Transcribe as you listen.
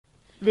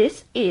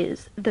This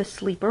is the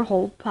Sleeper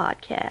Hold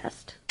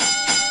Podcast.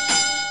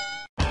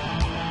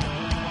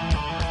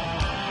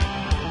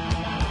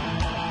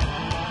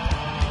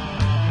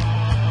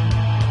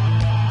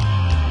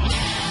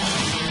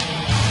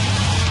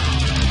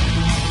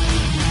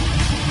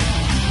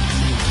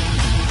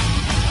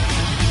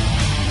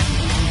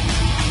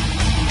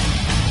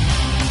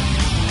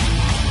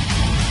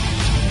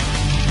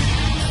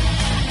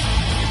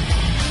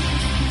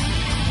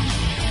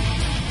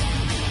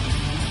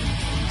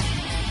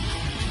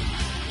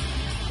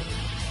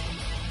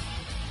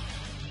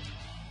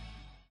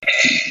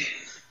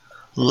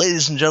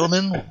 Ladies and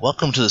gentlemen,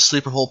 welcome to the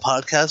Sleeper Hole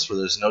Podcast, where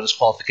there's no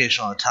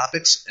disqualification on the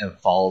topics and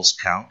falls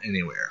count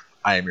anywhere.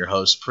 I am your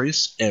host,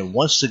 Priest, and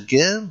once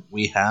again,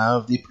 we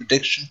have the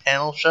prediction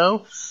panel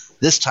show.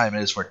 This time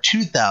it is for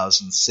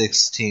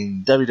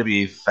 2016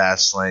 WWE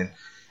Fastlane,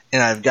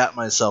 and I've got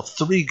myself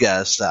three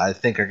guests that I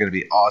think are going to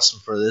be awesome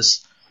for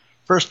this.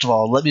 First of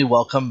all, let me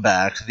welcome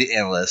back the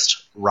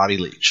analyst, Robbie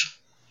Leach.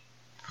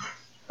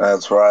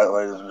 That's right,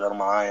 ladies and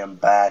gentlemen, I am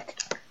back.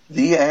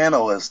 The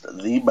analyst,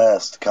 the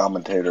best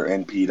commentator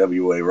in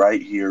PWA,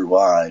 right here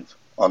live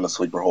on the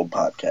Sleeper Hold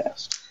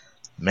Podcast.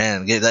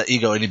 Man, get that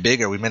ego any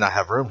bigger, we may not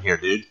have room here,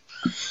 dude.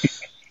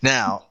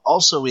 Now,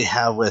 also we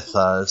have with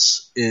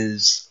us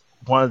is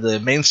one of the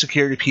main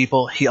security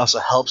people. He also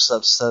helps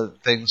us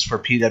set things for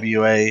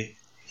PWA.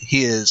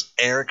 He is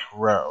Eric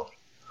Rowe.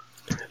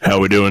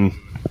 How we doing?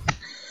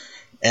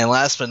 And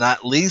last but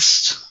not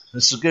least,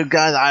 this is a good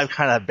guy that I've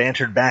kind of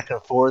bantered back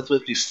and forth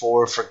with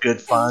before for good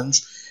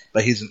funds.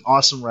 But he's an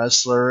awesome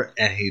wrestler,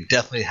 and he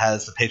definitely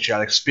has the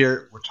patriotic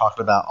spirit. We're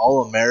talking about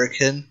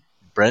All-American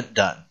Brent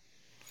Dunn.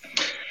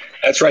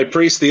 That's right,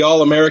 Priest. The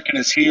All-American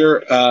is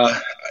here.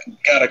 Got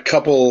a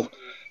couple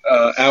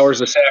hours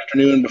this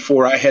afternoon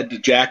before I head to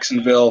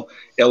Jacksonville,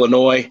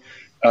 Illinois,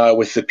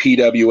 with the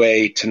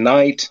PWA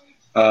tonight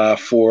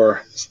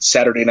for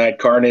Saturday Night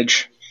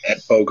Carnage at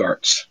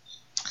Bogarts.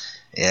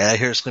 Yeah, I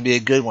hear it's going to be a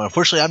good one.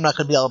 Unfortunately, I'm not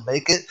going to be able to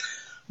make it.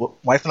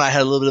 Wife and I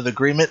had a little bit of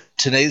agreement.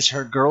 Today's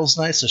her girls'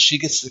 night, so she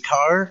gets the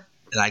car,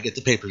 and I get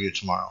the pay-per-view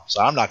tomorrow.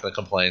 So I'm not going to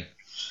complain.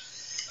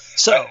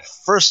 So,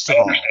 first of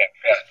all,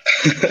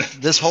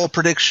 this whole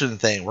prediction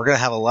thing, we're going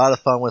to have a lot of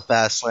fun with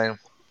Fastlane.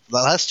 The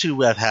last two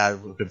we've had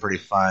have been pretty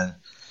fun.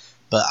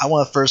 But I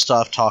want to first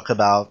off talk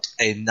about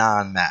a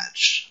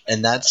non-match,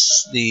 and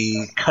that's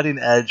the Cutting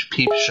Edge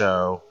Peep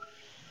Show,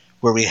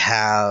 where we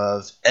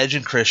have Edge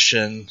and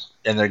Christian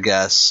and their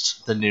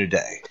guest, The New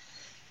Day.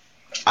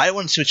 I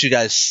want to see what you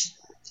guys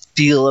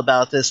feel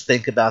about this,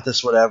 think about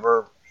this,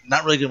 whatever.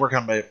 Not really going to work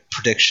on my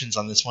predictions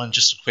on this one,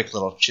 just a quick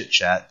little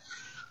chit-chat.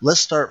 Let's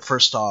start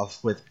first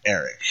off with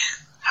Eric.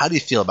 How do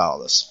you feel about all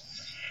this?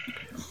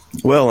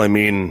 Well, I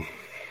mean,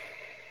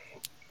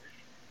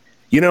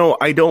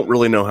 I don't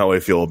really know how I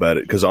feel about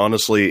it, because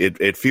honestly,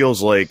 it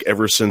feels like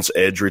ever since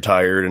Edge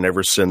retired and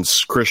ever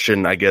since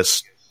Christian, I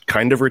guess,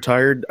 kind of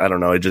retired, I don't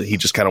know, he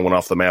just kind of went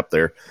off the map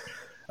there,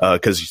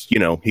 because,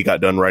 he got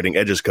done riding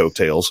Edge's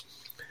coattails.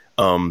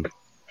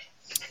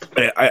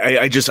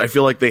 I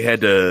feel like they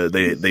had to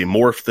they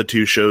morphed the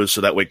two shows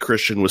so that way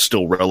Christian was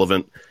still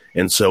relevant,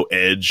 and so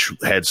Edge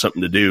had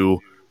something to do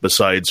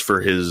besides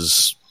for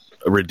his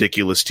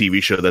ridiculous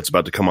TV show that's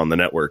about to come on the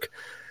network.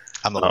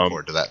 I'm looking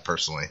forward to that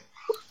personally.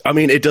 I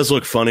mean, it does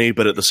look funny,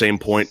 but at the same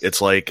point,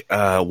 it's like,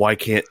 why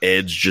can't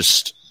Edge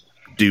just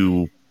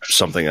do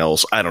something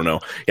else? I don't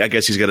know. Yeah, I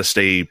guess he's got to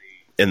stay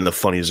in the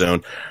funny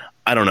zone.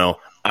 I don't know.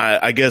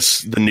 I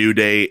guess the New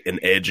Day and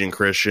Edge and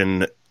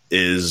Christian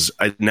is,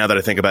 now that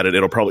I think about it,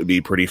 it'll probably be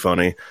pretty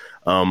funny.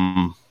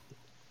 I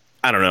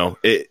don't know.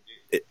 If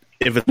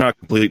it's not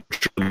complete,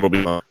 it'll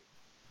be fun.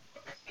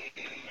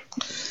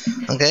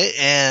 Okay,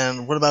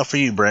 and what about for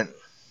you, Brent?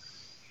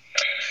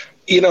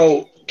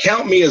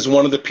 Count me as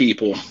one of the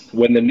people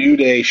when the New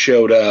Day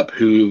showed up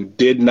who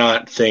did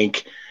not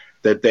think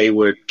that they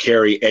would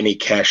carry any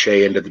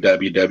cachet into the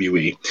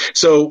WWE.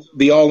 So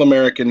the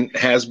All-American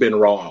has been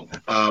wrong.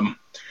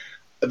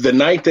 The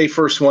night they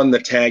first won the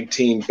tag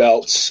team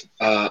belts,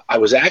 I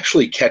was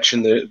actually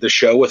catching the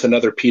show with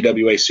another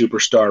PWA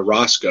superstar,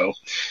 Roscoe,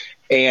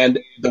 and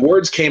the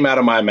words came out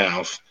of my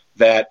mouth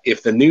that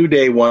if the New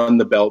Day won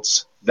the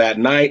belts that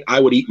night, I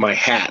would eat my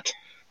hat.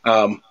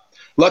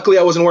 Luckily,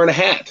 I wasn't wearing a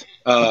hat.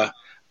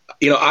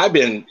 I've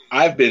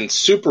been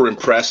super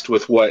impressed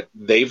with what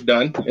they've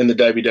done in the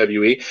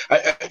WWE.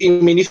 I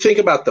mean, you think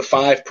about the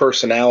 5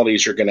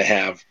 personalities you're going to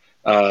have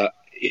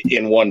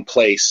in one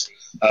place.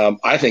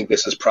 I think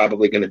this is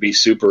probably going to be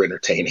super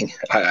entertaining.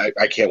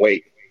 I can't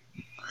wait.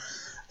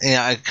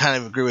 Yeah, I kind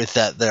of agree with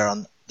that there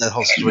on that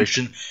whole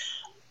situation.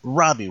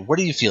 Robbie, what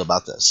do you feel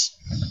about this?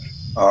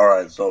 All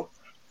right, so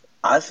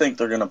I think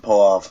they're going to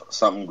pull off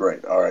something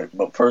great. All right,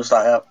 but first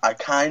I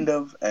kind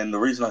of, and the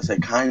reason I say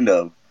kind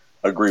of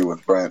agree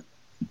with Brent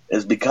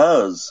is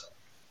because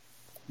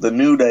the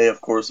New Day,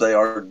 of course, they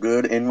are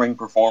good in-ring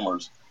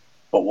performers.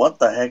 But what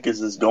the heck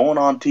is this going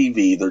on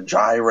TV? They're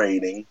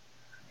gyrating.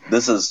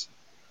 This is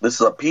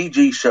a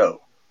PG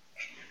show.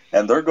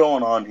 And they're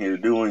going on here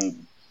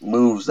doing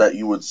moves that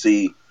you would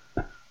see,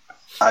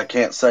 I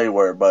can't say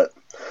where, but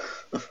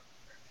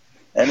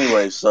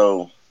Anyway,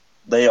 so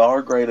they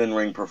are great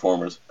in-ring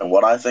performers, and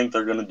what I think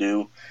they're going to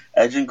do,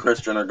 Edge and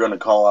Christian are going to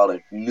call out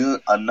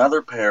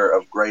another pair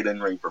of great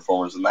in-ring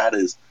performers, and that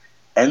is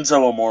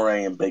Enzo Amore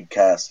and Big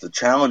Cass to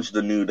challenge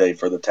the New Day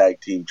for the Tag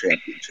Team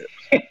Championship.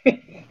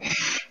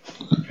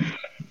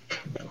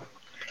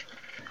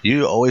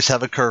 You always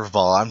have a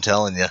curveball, I'm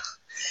telling you.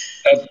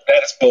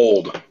 That's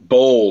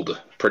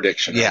bold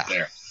prediction Yeah. right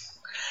there.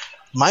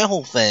 My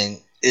whole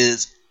thing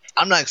is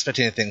I'm not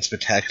expecting anything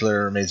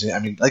spectacular or amazing. I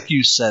mean, like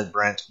you said,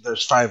 Brent,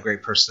 there's 5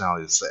 great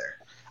personalities there.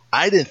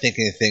 I didn't think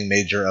anything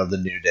major of the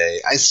New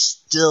Day. I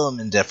still am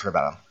indifferent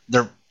about them.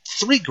 They're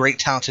 3 great,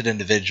 talented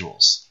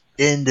individuals.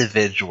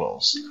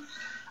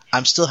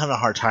 I'm still having a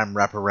hard time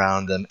wrapping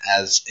around them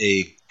as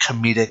a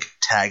comedic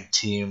tag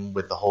team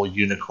with the whole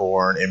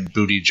unicorn and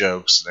booty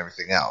jokes and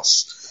everything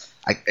else.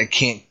 I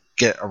can't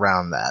get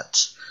around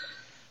that.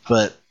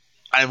 But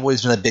I've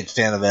always been a big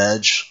fan of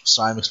Edge,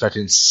 so I'm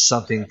expecting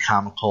something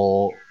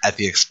comical at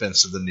the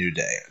expense of the New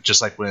Day.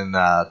 Just like when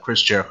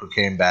Chris Jericho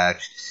came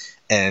back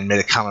and made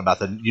a comment about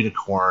the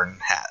unicorn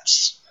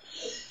hats.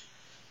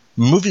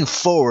 Moving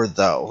forward,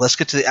 though, let's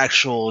get to the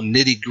actual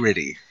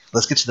nitty-gritty.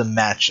 Let's get to the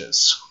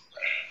matches.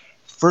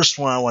 First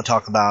one I want to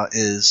talk about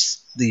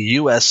is the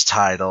U.S.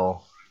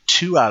 title,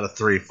 2 out of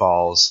 3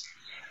 falls,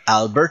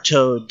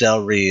 Alberto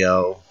Del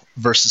Rio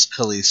versus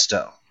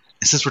Kalisto.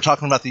 And since we're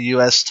talking about the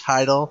U.S.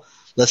 title,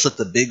 let's let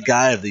the big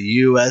guy of the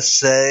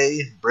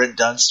USA, Brent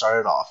Dunn,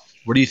 start it off.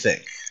 What do you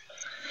think?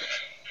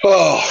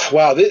 Oh,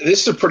 wow.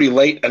 This is a pretty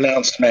late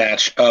announced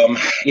match.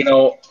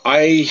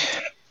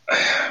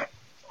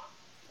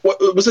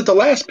 Was it the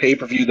last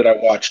pay-per-view that I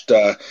watched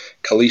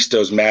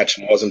Kalisto's match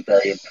and wasn't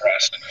very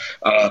impressed?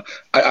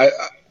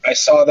 I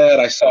saw that.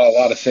 I saw a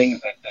lot of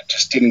things that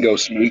just didn't go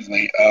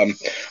smoothly.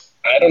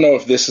 I don't know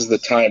if this is the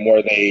time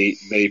where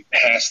they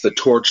pass the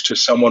torch to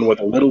someone with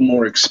a little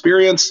more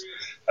experience,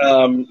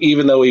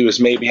 even though he was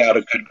maybe out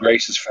of good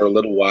graces for a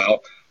little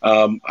while.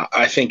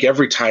 I think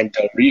every time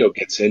Del Rio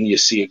gets in, you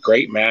see a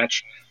great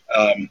match.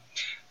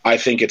 I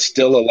think it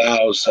still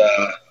allows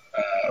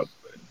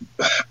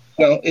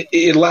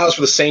it allows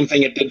for the same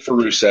thing it did for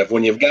Rusev.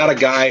 When you've got a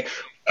guy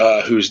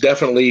who's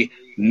definitely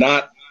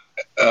not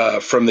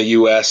from the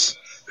U.S.,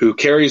 who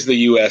carries the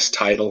U.S.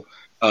 title,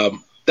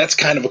 that's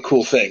kind of a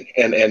cool thing,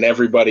 and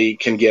everybody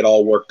can get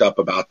all worked up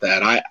about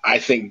that. I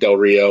think Del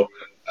Rio,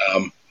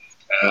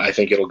 I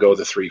think it'll go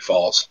the 3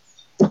 falls.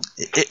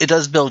 It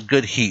does build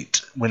good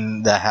heat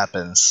when that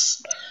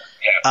happens.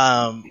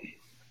 Yeah.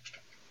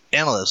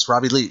 Analyst,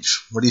 Robbie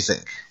Leach, what do you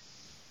think?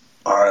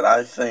 All right,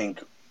 I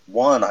think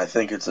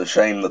it's a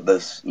shame that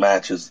this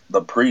match is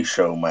the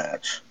pre-show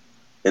match.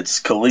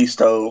 It's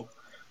Kalisto,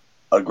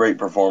 a great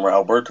performer,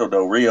 Alberto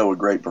Del Rio, a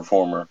great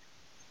performer,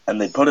 and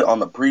they put it on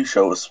the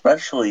pre-show,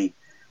 especially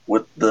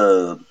with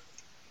the,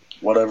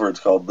 whatever it's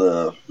called,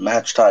 the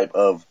match type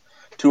of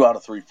 2 out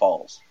of 3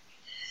 falls.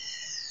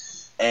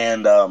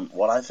 And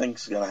what I think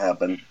is going to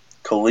happen,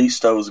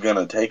 Kalisto's going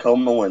to take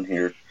home the win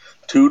here,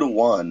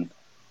 2-1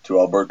 to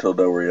Alberto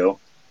Del Rio.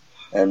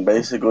 And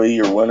basically,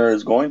 your winner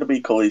is going to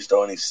be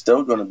Kalisto, and he's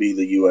still going to be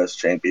the U.S.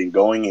 champion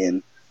going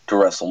in to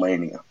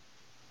WrestleMania.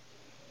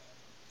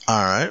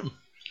 All right.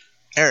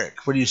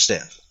 Eric, where do you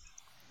stand?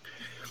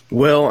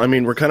 Well, I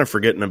mean, we're kind of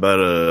forgetting about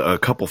a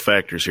couple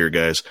factors here,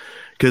 guys.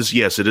 Because,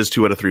 yes, it is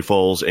 2 out of 3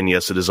 falls, and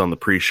yes, it is on the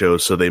pre-show,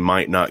 so they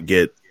might not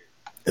get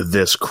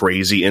this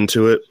crazy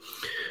into it.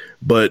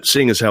 But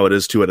seeing as how it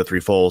is 2 out of 3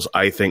 falls,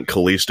 I think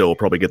Kalisto will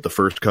probably get the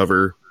first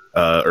cover,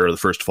 or the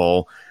first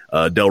fall.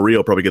 Del Rio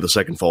will probably get the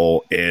second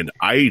fall. And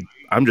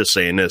I'm just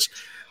saying this.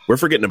 We're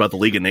forgetting about the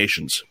League of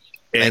Nations.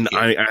 And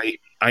I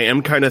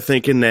am kind of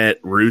thinking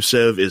that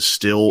Rusev is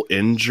still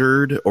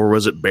injured, or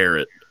was it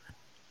Barrett?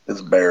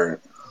 It's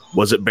Barrett.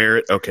 Was it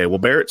Barrett? Okay, well,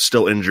 Barrett's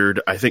still injured.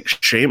 I think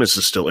Sheamus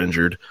is still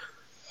injured.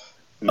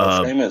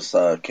 No, Sheamus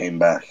came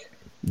back.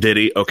 Did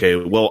he? Okay,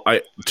 well,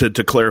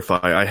 to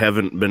clarify, I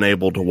haven't been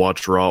able to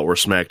watch Raw or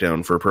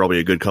SmackDown for probably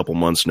a good couple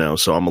months now,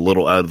 so I'm a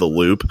little out of the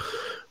loop.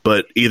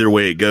 But either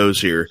way it goes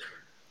here,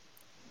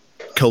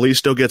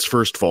 Kalisto gets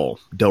first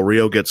fall. Del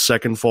Rio gets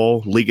second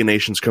fall. League of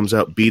Nations comes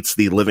out, beats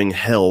the living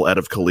hell out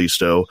of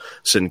Kalisto.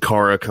 Sin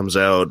Cara comes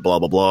out, blah,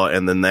 blah, blah.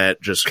 And then that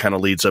just kind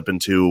of leads up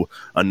into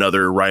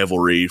another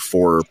rivalry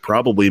for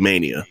probably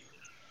Mania,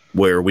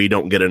 where we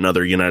don't get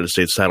another United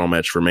States title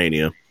match for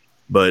Mania.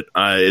 But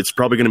it's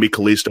probably going to be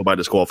Kalisto by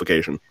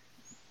disqualification.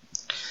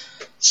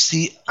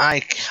 See,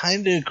 I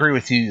kind of agree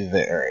with you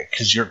there, Eric,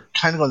 because you're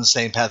kind of on the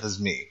same path as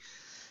me.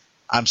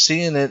 I'm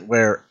seeing it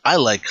where I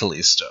like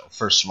Kalisto,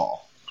 first of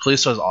all.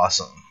 Kalisto is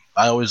awesome.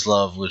 I always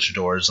love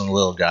luchadors and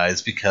little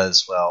guys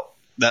because, well,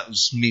 that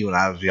was me when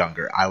I was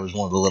younger. I was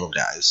one of the little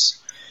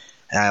guys.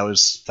 And I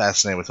was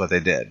fascinated with what they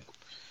did.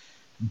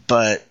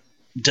 But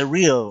Del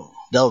Rio,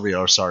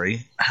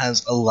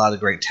 has a lot of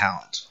great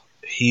talent.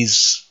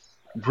 He's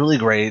really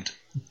great,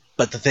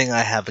 but the thing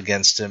I have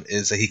against him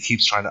is that he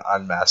keeps trying to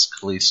unmask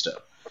Kalisto.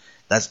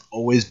 That's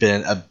always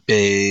been a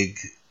big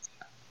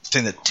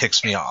thing that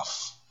ticks me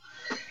off.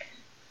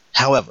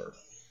 However,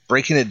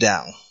 breaking it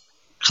down,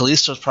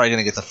 Kalisto's probably going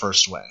to get the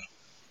first win.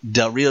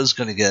 Del Rio's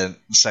going to get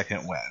the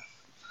second win.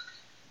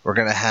 We're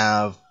going to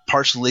have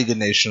parts of League of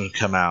Nations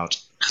come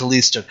out,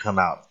 Kalisto come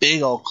out,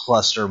 big old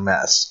cluster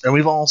mess. And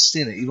we've all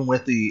seen it, even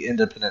with the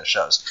independent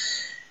shows.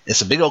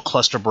 It's a big old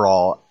cluster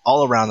brawl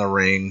all around the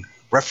ring.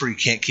 Referee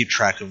can't keep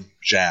track of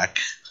Jack.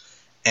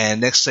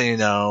 And next thing you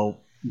know,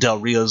 Del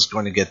Rio's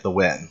going to get the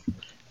win.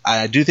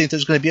 I do think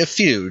there's going to be a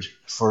feud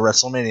for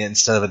WrestleMania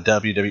instead of a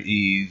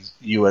WWE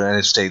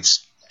United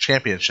States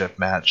Championship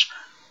match.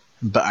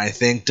 But I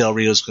think Del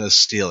Rio's going to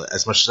steal it.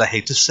 As much as I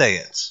hate to say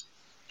it,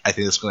 I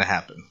think it's going to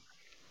happen.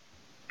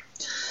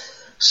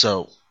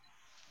 So,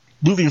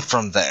 moving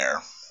from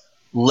there,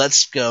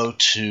 let's go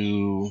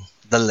to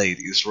the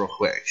ladies real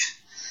quick.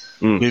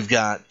 We've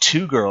got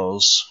two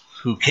girls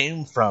who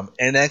came from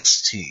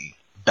NXT,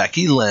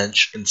 Becky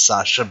Lynch and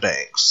Sasha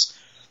Banks.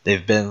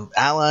 They've been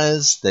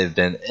allies, they've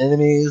been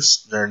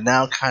enemies, they're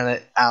now kind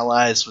of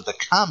allies with a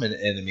common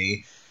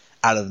enemy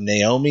out of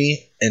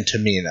Naomi and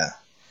Tamina.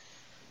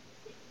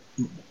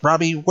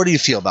 Robbie, what do you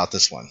feel about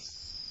this one?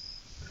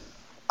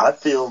 I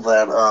feel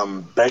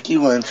that Becky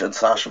Lynch and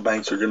Sasha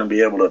Banks are going to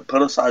be able to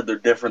put aside their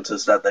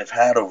differences that they've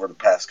had over the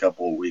past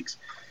couple of weeks.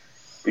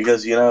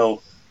 Because,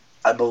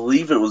 I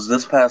believe it was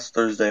this past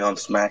Thursday on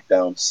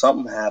SmackDown,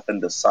 something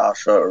happened to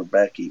Sasha or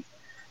Becky,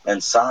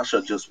 and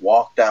Sasha just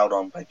walked out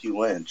on Becky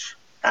Lynch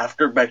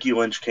after Becky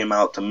Lynch came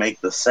out to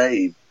make the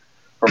save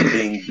from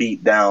being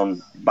beat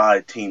down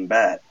by Team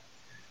Bat.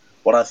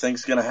 What I think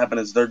is going to happen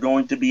is they're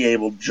going to be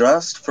able,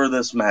 just for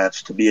this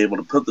match, to be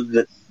able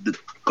to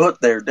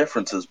put their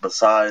differences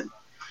beside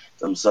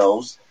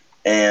themselves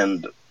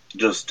and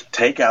just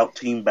take out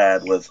Team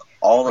Bad with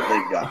all that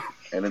they've got.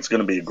 And it's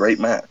going to be a great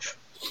match.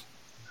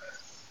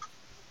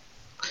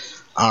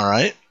 All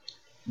right.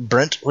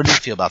 Brent, what do you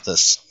feel about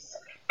this?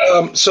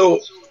 So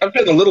I've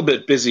been a little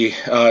bit busy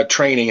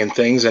training and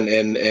things and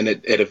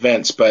at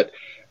events, but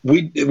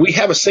we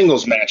have a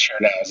singles match here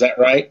now. Is that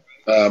right?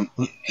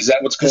 Is that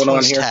what's going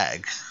on here?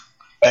 Tag.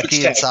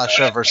 Becky and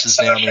Sasha versus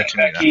Naomi and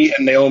Tamina. Becky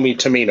and Naomi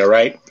Tamina,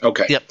 right?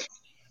 Okay. Yep.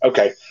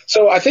 Okay.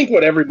 So I think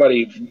what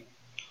everybody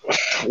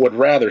would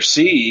rather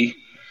see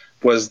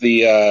was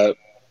I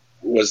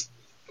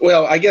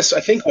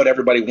think what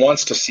everybody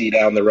wants to see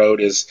down the road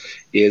is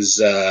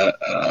a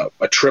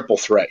triple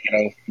threat.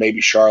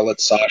 Maybe Charlotte,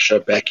 Sasha,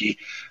 Becky.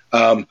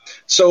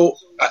 So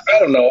I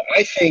don't know.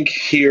 I think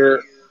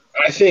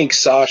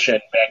Sasha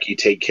and Becky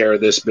take care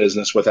of this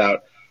business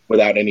without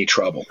any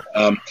trouble.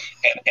 And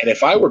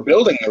if I were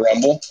building the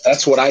Rumble,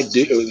 that's what I'd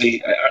do.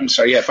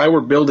 If I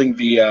were building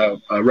the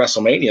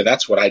WrestleMania,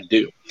 that's what I'd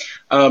do.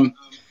 And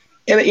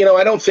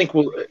I don't think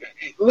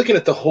looking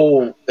at the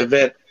whole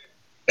event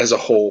as a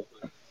whole,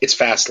 it's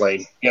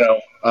Fastlane.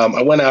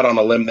 I went out on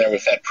a limb there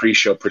with that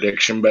pre-show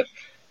prediction, but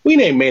we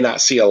may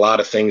not see a lot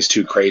of things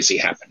too crazy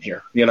happen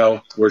here.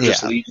 We're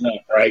just leading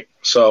up, right?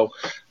 So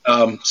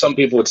some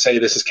people would say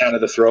this is kind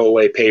of the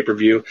throwaway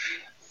pay-per-view.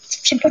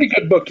 Some pretty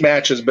good booked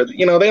matches, but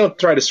they don't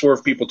try to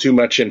swerve people too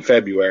much in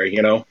February.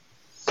 No,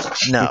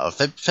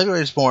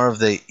 February is more of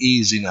the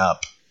easing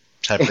up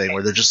type thing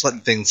where they're just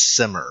letting things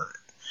simmer.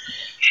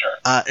 Sure.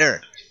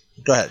 Eric,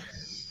 go ahead.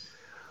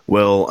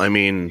 Well, I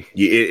mean,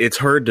 it's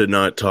hard to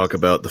not talk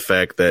about the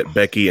fact that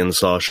Becky and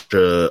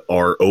Sasha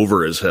are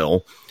over as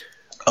hell.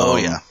 Oh,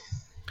 yeah.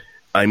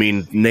 I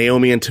mean,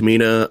 Naomi and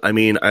Tamina,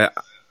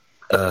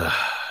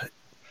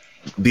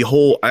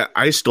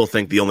 I still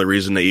think the only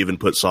reason they even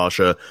put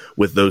Sasha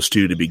with those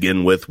two to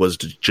begin with was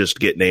to just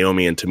get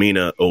Naomi and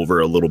Tamina over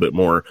a little bit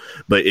more.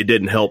 But it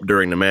didn't help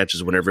during the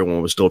matches when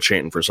everyone was still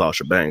chanting for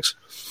Sasha Banks.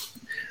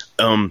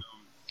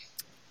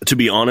 To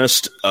be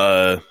honest,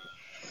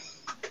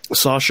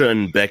 Sasha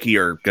and Becky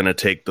are gonna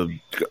take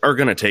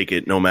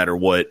it no matter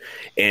what.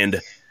 And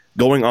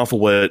going off of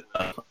what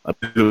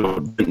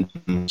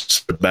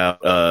about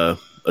a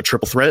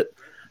triple threat.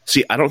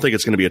 See, I don't think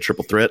it's going to be a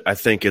triple threat. I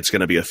think it's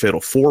going to be a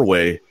fatal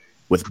four-way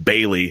with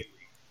Bayley,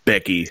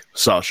 Becky,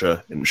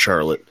 Sasha, and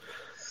Charlotte.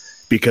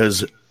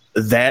 Because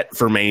that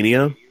for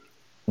Mania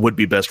would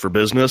be best for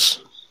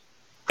business.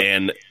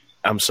 And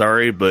I'm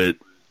sorry, but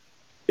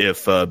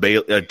if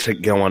Bayley,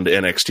 go on to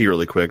NXT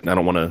really quick, and I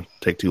don't want to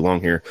take too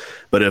long here,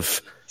 but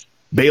if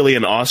Bayley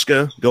and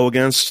Asuka go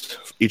against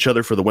each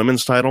other for the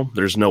women's title,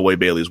 there's no way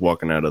Bayley's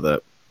walking out of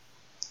that.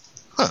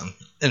 Huh.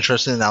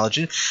 Interesting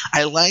analogy.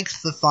 I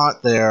liked the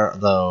thought there,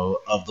 though,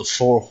 of the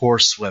 4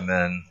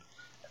 horsewomen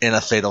in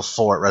a Fatal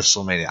 4 at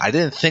WrestleMania. I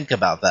didn't think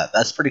about that.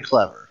 That's pretty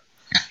clever.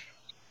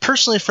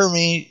 Personally, for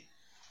me,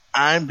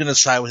 I'm going to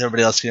side with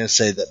everybody else going to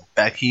say that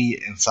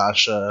Becky and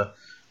Sasha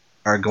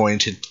are going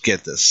to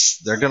get this.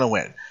 They're going to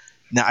win.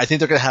 Now, I think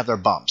they're going to have their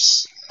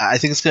bumps. I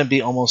think it's going to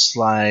be almost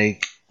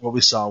like what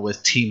we saw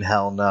with Team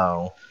Hell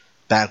No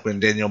back when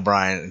Daniel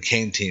Bryan and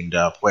Kane teamed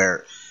up,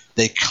 where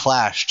they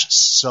clashed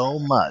so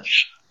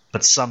much,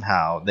 but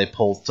somehow they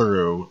pulled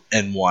through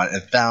and won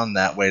and found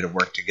that way to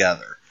work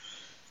together.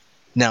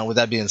 Now, with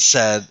that being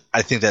said,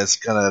 I think that's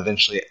going to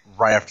eventually,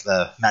 right after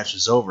the match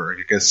is over,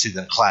 you're going to see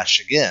them clash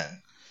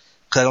again.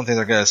 Because I don't think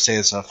they're going to stay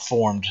as a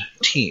formed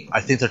team. I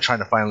think they're trying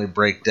to finally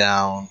break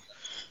down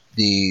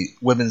the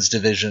women's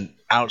division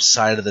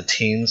outside of the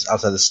teams,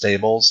 outside the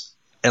stables,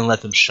 and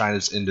let them shine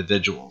as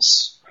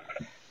individuals.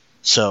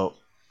 So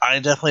I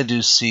definitely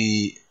do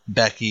see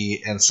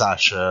Becky and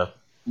Sasha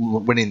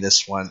winning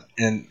this one,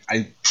 and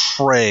I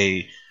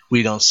pray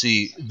we don't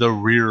see the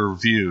rear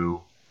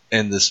view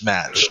in this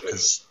match.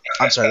 'Cause,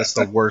 I'm sorry, that's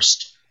the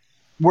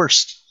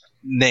worst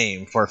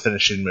name for a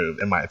finishing move,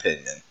 in my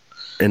opinion.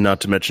 And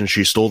not to mention,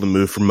 she stole the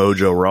move from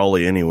Mojo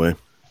Rawley anyway.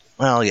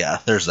 Well, yeah,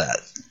 there's that.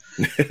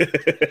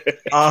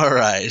 All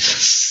right,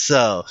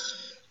 so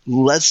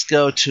let's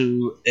go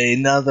to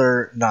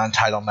another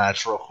non-title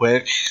match real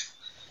quick.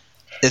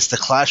 It's the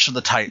Clash of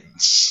the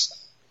Titans.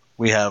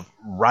 We have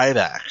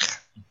Ryback,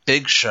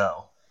 Big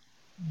Show,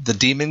 the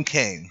Demon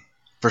King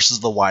versus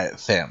the Wyatt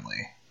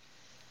family.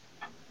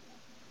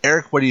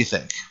 Eric, what do you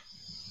think?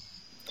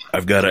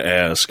 I've got to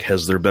ask,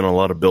 has there been a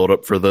lot of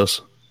build-up for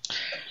this?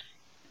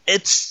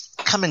 It's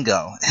come and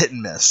go, hit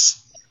and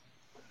miss.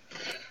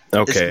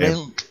 Okay.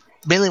 It's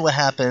mainly what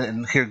happened,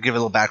 and here, give a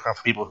little background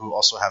for people who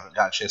also haven't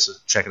got a chance to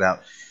check it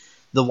out.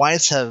 The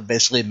Wyatts have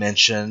basically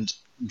mentioned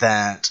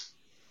that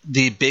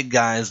the big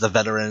guys, the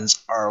veterans,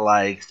 are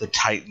like the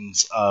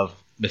titans of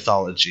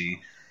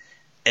mythology,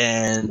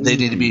 and they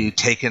need to be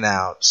taken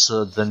out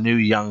so the new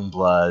young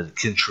blood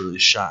can truly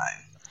shine.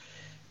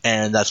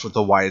 And that's what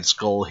the Wyatts'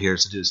 goal here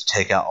is to do, is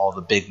take out all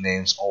the big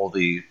names, all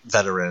the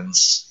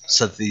veterans,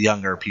 so that the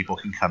younger people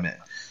can come in.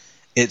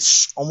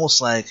 It's almost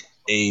like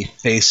a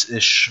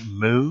face-ish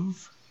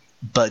move,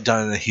 but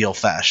done in a heel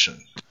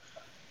fashion.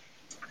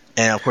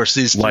 And, of course,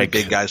 these three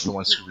big guys are the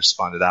ones who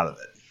responded out of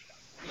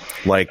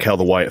it. Like how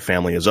the Wyatt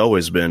family has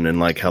always been, and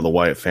like how the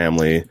Wyatt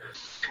family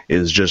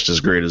is just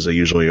as great as they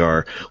usually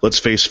are. Let's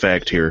face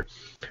fact here.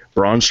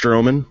 Braun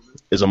Strowman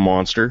is a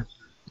monster,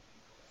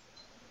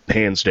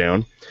 hands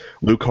down.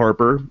 Luke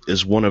Harper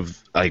is one of,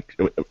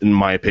 in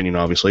my opinion,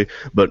 obviously,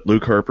 but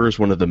Luke Harper is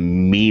one of the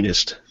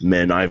meanest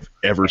men I've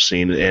ever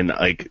seen. And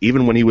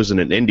even when he was an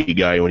indie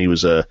guy, when he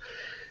was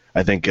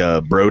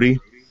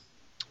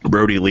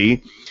Brody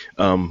Lee,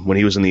 when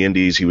he was in the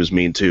Indies, he was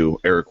mean too.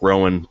 Eric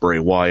Rowan, Bray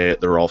Wyatt,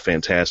 they're all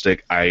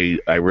fantastic. I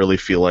really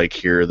feel like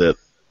here that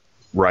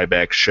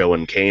Ryback, Show,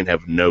 and Kane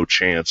have no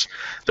chance.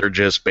 They're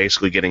just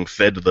basically getting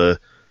fed to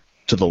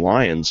the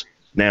lions.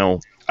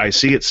 Now, I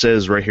see it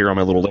says right here on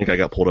my little link I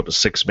got pulled up a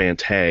 6-man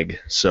tag.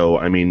 So,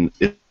 I mean,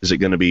 is it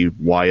going to be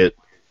Wyatt,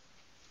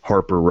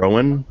 Harper,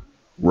 Rowan,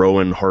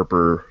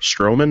 Harper,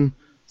 Strowman?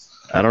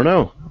 I don't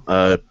know.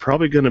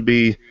 Probably going to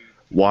be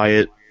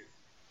Wyatt,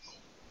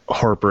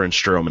 Harper, and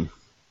Strowman.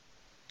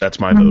 That's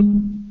my vote.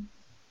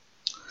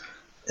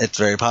 It's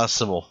very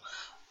possible.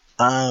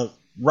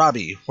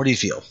 Robbie, what do you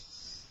feel?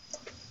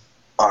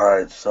 All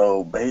right,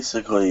 so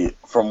basically,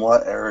 from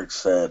what Eric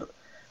said,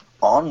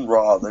 on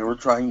Raw, they were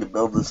trying to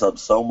build this up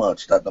so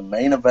much that the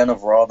main event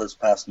of Raw this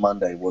past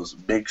Monday was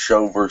Big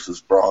Show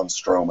versus Braun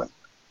Strowman.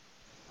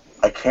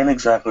 I can't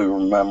exactly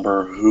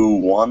remember who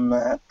won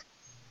that,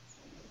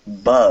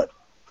 but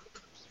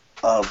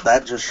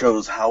that just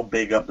shows how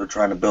big up they're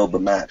trying to build the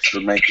match.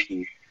 They're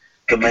making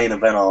the main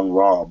event on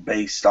Raw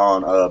based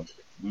on a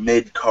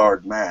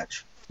mid-card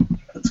match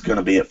that's going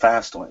to be at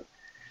Fastlane.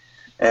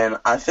 And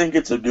I think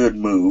it's a good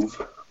move,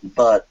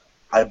 but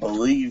I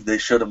believe they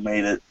should have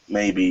made it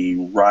maybe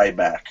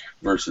Ryback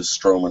versus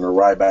Strowman or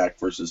Ryback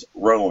versus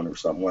Rowan or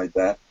something like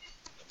that.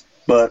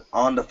 But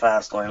on to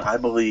Fastlane, I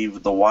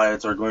believe the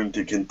Wyatts are going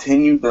to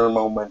continue their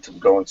momentum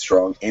going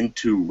strong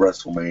into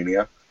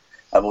WrestleMania.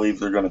 I believe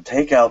they're going to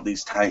take out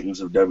these titans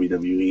of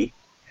WWE,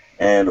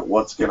 and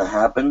what's going to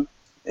happen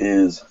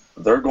is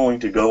they're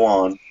going to go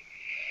on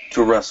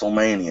to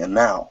WrestleMania.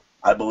 Now,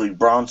 I believe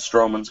Braun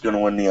Strowman's going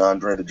to win the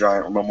Andre the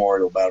Giant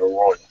Memorial Battle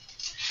Royal.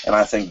 And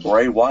I think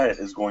Bray Wyatt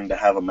is going to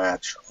have a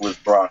match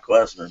with Brock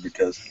Lesnar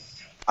because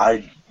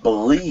I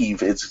believe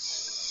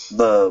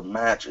the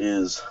match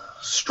is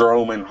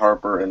Strowman,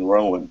 Harper, and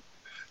Rowan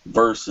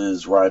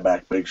versus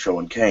Ryback, Big Show,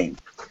 and Kane.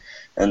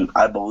 And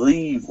I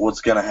believe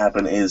what's going to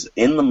happen is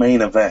in the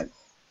main event,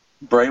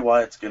 Bray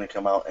Wyatt's going to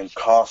come out and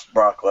cost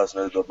Brock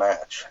Lesnar the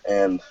match.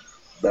 And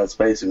that's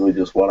basically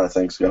just what I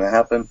think is going to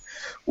happen.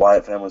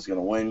 Wyatt family's going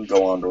to win,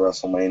 go on to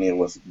WrestleMania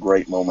with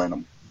great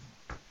momentum.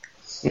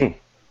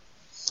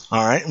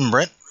 All right, and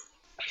Brent?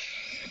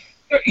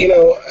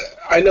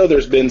 I know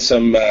there's been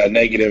some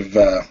negative,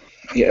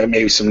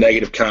 maybe some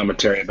negative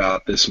commentary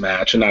about this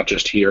match, and not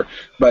just here.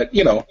 But,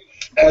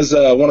 as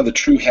one of the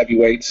true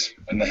heavyweights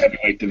in the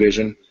heavyweight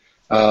division,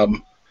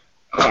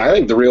 I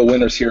think the real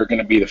winners here are going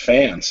to be the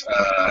fans.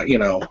 I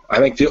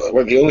think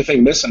the only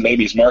thing missing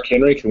maybe is Mark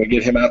Henry. Can we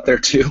get him out there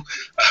too?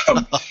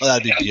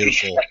 That'd be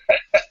beautiful.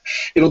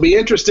 It'll be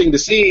interesting to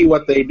see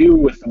what they do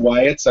with the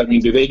Wyatts. I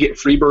mean, do they get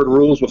Freebird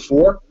rules with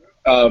 4?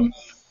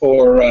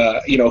 Or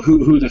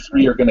who the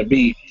 3 are going to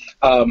be.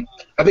 I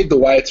think the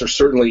Wyatts are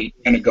certainly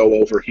going to go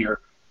over here.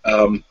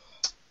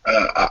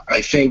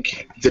 I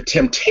think the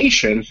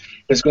temptation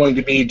is going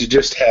to be to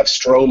just have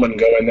Strowman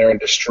go in there and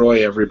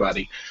destroy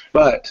everybody.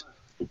 But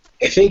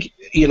I think,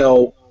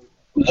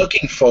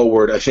 looking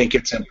forward, I think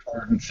it's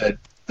important that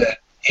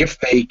if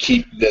they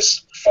keep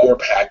this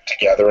 4-pack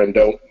together and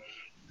don't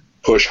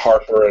push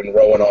Harper and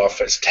Rowan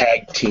off as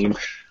tag team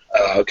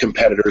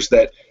competitors,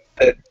 that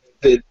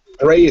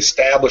Bray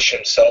establish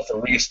himself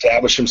or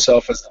reestablish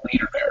himself as the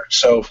leader there.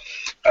 So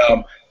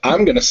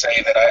I'm going to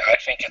say that I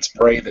think it's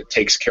Bray that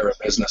takes care of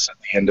business at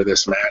the end of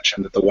this match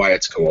and that the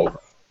Wyatts go over.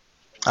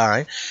 All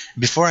right.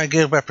 Before I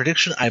give my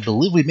prediction, I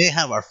believe we may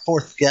have our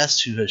fourth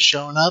guest who has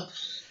shown up.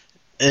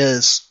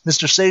 Is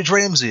Mr. Sage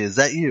Ramsey. Is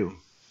that you?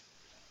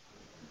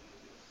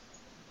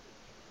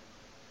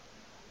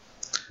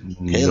 Okay,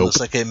 Nope. looks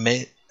like it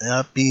may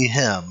not be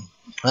him.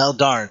 Well,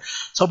 darn.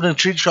 So I'm going to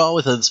treat you all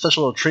with a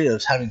special little treat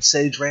of having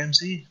Sage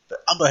Ramsey, but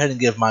I'll go ahead and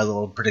give my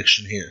little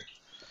prediction here.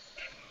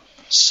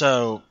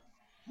 So,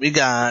 we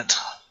got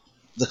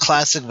the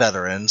classic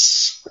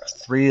veterans,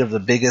 three of the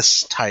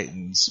biggest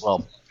titans.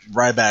 Well,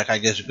 Ryback, I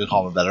guess you could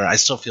call him a veteran. I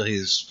still feel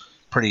he's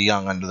pretty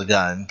young under the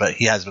gun, but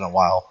he has been a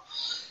while.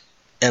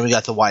 And we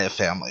got the Wyatt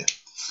family.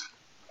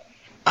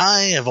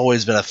 I have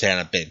always been a fan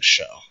of Big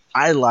Show.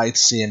 I liked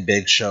seeing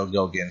Big Show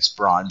go against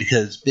Braun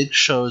because Big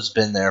Show's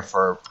been there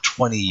for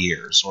 20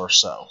 years or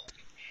so.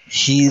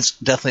 He's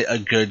definitely a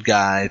good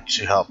guy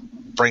to help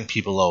bring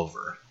people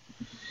over.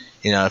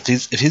 You know, if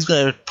he's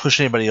going to push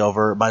anybody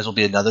over, it might as well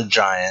be another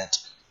giant.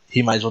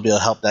 He might as well be able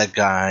to help that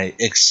guy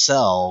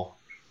excel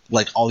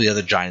like all the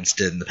other giants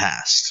did in the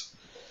past.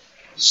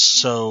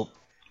 So,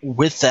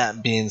 with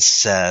that being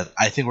said,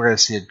 I think we're going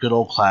to see a good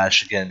old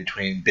clash again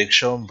between Big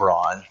Show and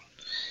Braun.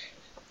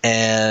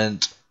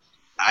 And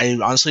I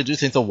honestly do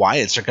think the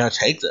Wyatts are going to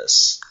take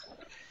this.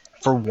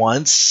 For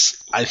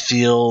once, I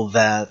feel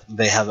that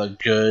they have a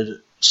good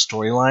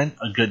storyline,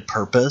 a good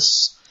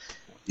purpose.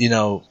 You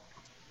know,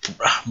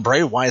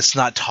 Bray Wyatt's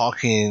not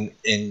talking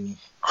in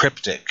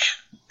cryptic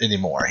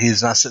anymore.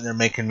 He's not sitting there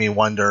making me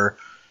wonder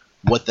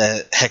what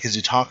the heck is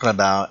he talking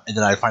about, and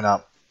then I find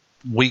out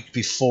week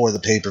before the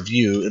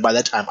pay-per-view, and by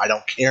that time I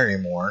don't care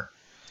anymore.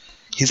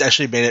 He's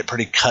actually made it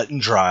pretty cut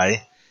and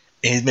dry,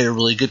 and he's made a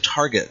really good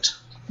target.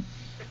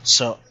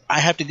 So I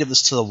have to give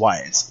this to the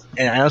Wyatts,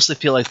 and I honestly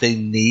feel like they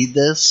need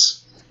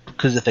this,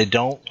 because if they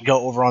don't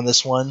go over on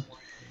this one,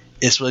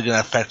 it's really going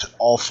to affect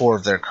all four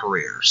of their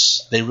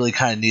careers. They really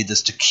kind of need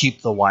this to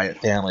keep the Wyatt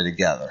family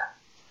together.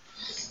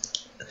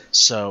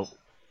 So,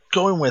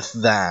 going with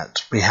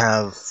that, we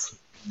have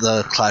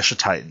the Clash of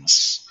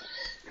Titans.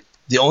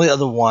 The only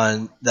other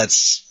one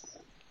that's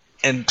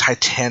in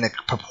Titanic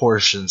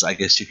proportions, I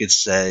guess you could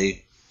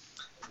say,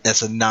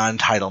 that's a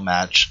non-title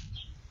match,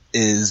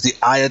 is the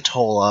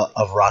Ayatollah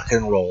of Rock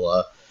and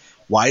Rolla,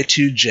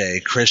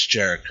 Y2J, Chris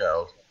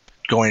Jericho,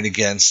 going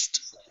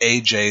against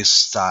AJ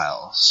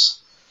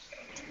Styles.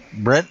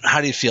 Brent,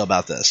 how do you feel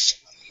about this?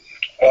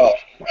 Well,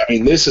 I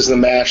mean, this is the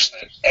match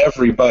that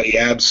everybody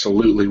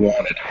absolutely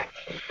wanted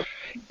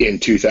in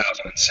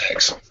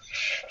 2006.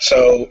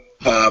 So,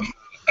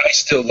 I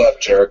still love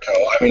Jericho.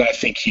 I mean, I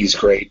think he's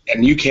great.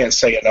 And you can't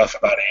say enough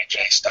about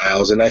AJ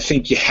Styles. And I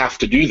think you have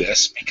to do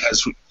this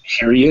because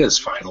here he is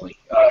finally.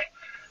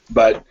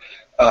 But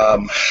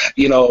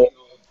you know,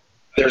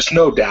 there's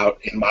no doubt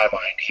in my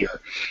mind here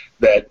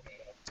that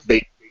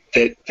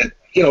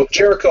you know,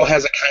 Jericho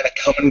has a kind of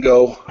come and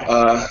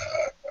go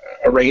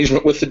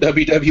arrangement with the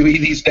WWE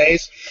these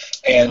days,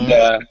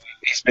 and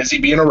he's busy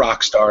being a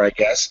rock star, I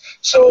guess.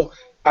 So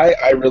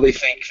I really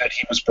think that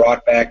he was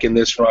brought back in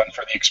this run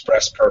for the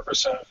express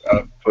purpose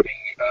of putting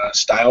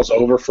Styles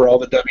over for all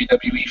the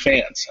WWE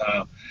fans.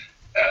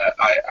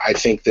 I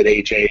think that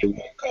AJ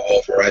will go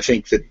over. I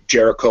think that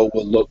Jericho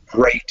will look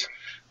great,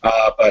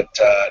 but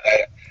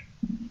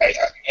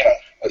you know,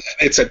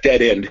 it's a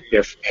dead end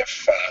if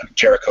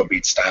Jericho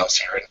beats Styles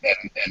here,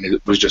 and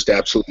it was just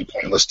absolutely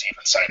pointless to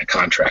even sign a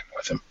contract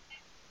with him.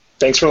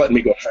 Thanks for letting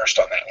me go first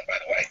on that one, by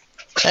the way.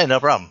 Hey, no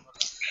problem.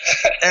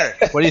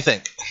 Eric, what do you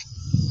think?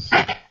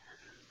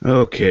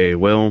 Okay,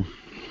 well,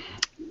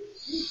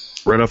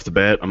 right off the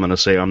bat, I'm going to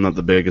say I'm not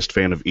the biggest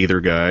fan of either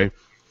guy.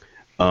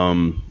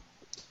 I'm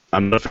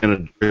not a fan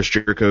of Chris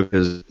Jericho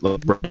because,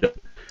 like Brett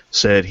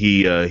said,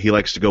 he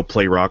likes to go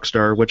play rock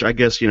star, which I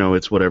guess, you know,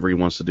 it's whatever he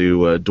wants to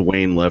do.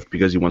 Dwayne left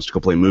because he wants to go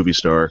play movie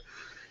star.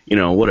 You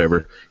know,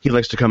 whatever. He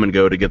likes to come and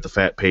go to get the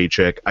fat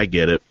paycheck. I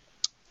get it.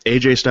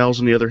 AJ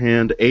Styles, on the other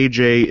hand,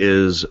 AJ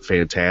is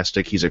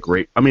fantastic. He's a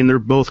great... I mean, they're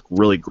both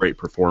really great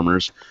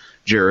performers.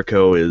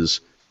 Jericho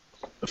is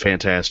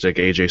fantastic.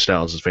 AJ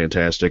Styles is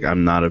fantastic.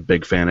 I'm not a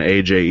big fan of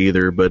AJ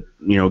either, but,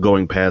 you know,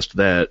 going past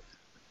that,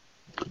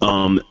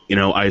 you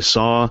know, I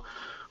saw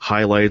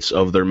highlights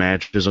of their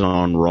matches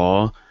on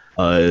Raw,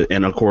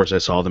 and of course I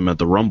saw them at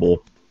the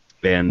Rumble,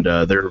 and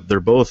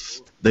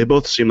they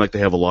both seem like they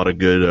have a lot of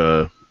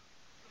good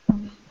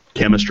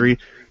chemistry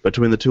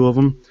between the two of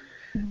them,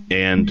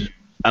 and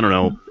I don't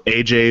know,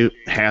 AJ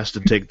has to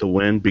take the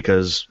win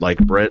because, like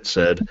Brett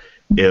said,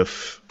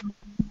 if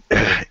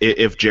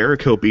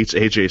Jericho beats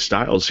AJ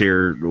Styles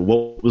here,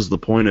 what was the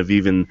point of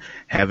even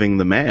having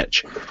the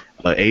match?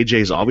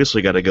 AJ's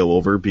obviously got to go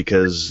over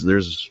because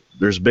there's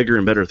bigger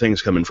and better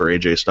things coming for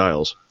AJ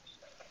Styles.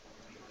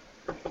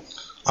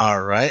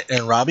 All right,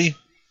 and Robbie?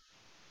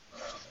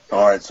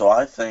 All right, so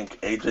I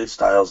think AJ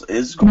Styles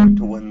is going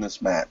to win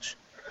this match.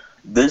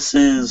 This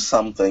is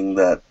something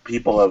that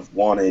people have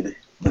wanted.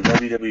 The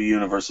WWE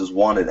Universe has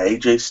wanted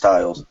AJ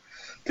Styles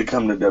to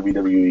come to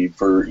WWE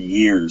for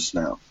years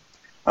now.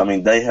 I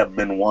mean, they have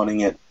been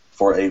wanting it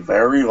for a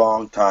very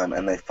long time,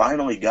 and they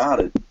finally got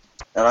it.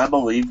 And I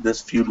believe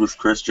this feud with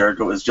Chris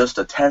Jericho is just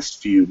a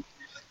test feud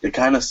to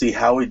kind of see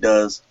how he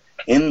does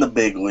in the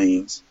big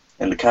leagues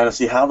and to kind of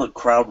see how the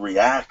crowd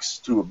reacts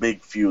to a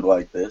big feud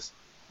like this,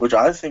 which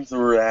I think they're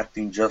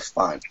reacting just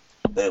fine.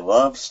 They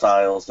love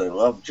Styles, they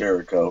love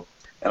Jericho,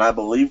 and I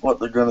believe what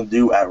they're going to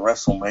do at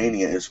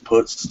WrestleMania is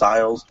put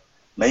Styles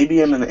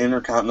maybe in an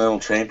Intercontinental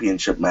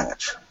Championship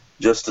match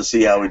just to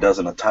see how he does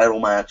in a title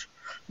match.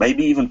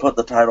 Maybe even put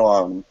the title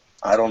on him.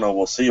 I don't know.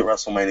 We'll see at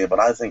WrestleMania, but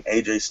I think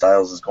AJ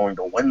Styles is going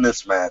to win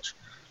this match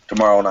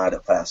tomorrow night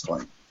at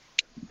Fastlane.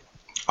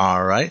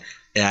 All right.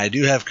 And I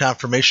do have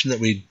confirmation that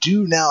we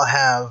do now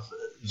have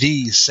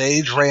the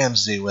Sage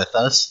Ramsey with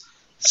us.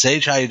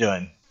 Sage, how you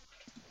doing?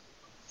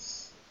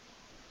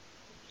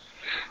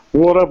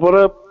 What up, what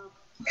up?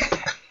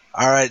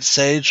 All right,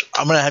 Sage,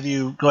 I'm going to have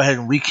you go ahead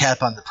and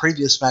recap on the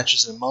previous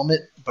matches in a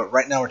moment, but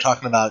right now we're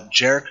talking about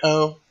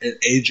Jericho and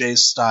AJ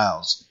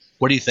Styles.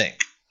 What do you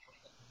think?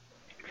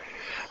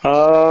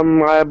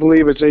 I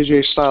believe it's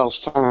AJ Styles'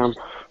 time.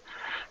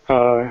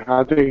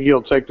 I think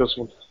he'll take this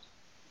one.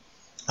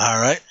 All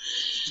right.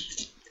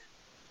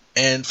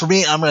 And for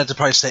me, I'm going to have to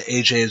probably say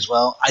AJ as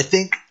well. I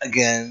think,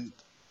 again,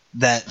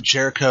 that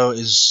Jericho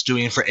is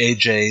doing for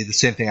AJ the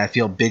same thing I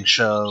feel Big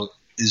Show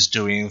is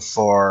doing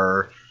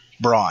for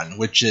Braun,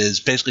 which is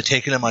basically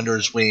taking him under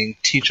his wing,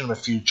 teaching him a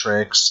few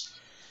tricks.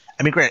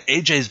 I mean, granted,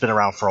 AJ's been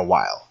around for a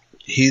while.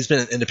 He's been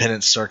an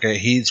independent circuit.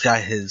 He's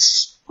got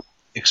his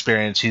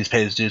experience. He's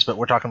paid his dues, but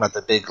we're talking about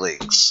the big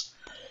leagues.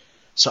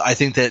 So I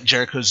think that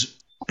Jericho's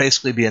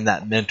basically being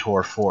that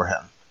mentor for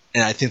him.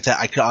 And I think that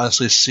I could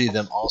honestly see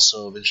them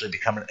also eventually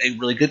becoming a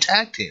really good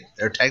tag team.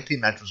 Their tag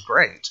team match was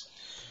great.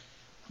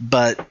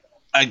 But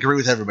I agree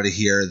with everybody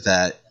here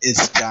that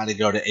it's got to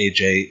go to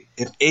AJ.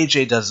 If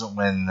AJ doesn't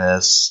win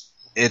this,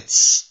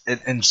 it's an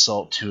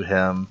insult to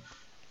him.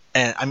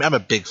 And I mean, I'm a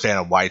big fan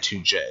of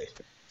Y2J.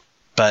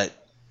 But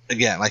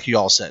again, like you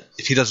all said,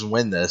 if he doesn't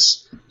win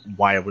this,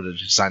 why would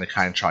he sign a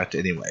contract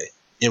anyway?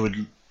 It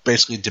would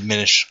basically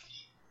diminish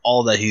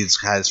all that he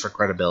has for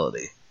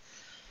credibility.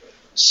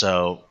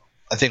 So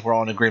I think we're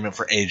all in agreement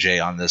for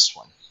AJ on this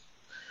one.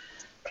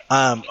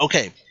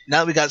 Okay, now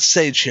that we got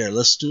Sage here,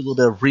 let's do a little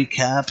bit of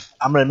recap.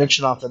 I'm going to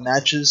mention off the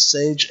matches,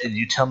 Sage, and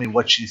you tell me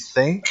what you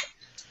think.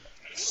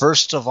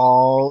 First of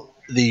all,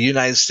 the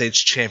United States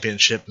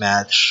Championship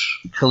match,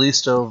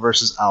 Kalisto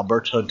versus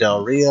Alberto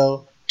Del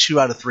Rio, 2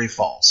 out of 3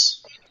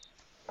 falls.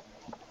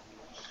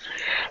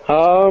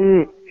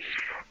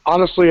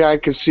 Honestly, I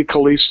could see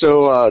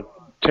Kalisto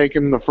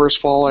taking the first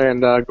fall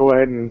and go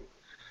ahead and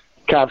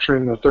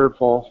capturing the third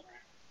fall.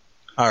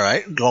 All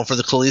right, going for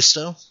the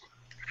Kalisto?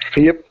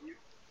 Yep.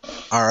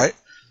 All right,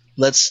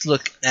 let's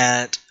look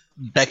at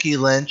Becky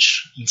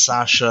Lynch and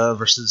Sasha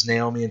versus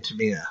Naomi and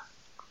Tamina.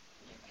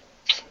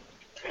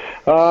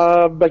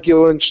 Becky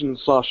Lynch and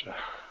Sasha.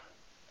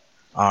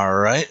 All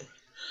right.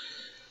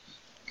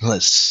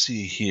 Let's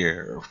see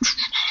here.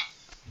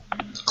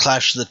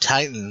 Clash of the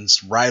Titans,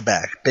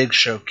 Ryback, Big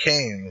Show,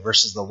 Kane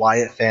versus the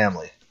Wyatt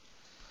family.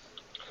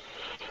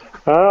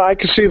 I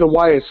could see the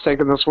Wyatts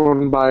taking this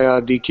one by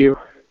DQ.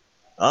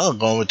 Oh,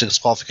 going with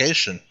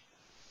disqualification.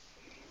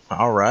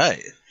 All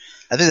right.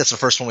 I think that's the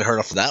first one we heard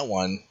off of that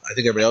one. I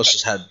think everybody else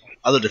just had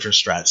other different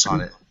strats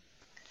on it.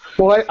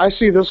 Well, I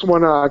see this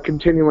one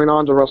continuing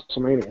on to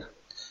WrestleMania.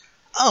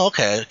 Oh,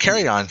 okay.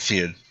 Carry on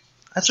feud.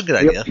 That's a good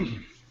idea. Yep.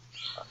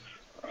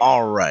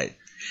 All right.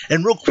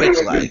 And real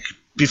quick, like,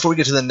 before we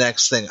get to the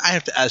next thing, I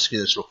have to ask you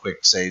this real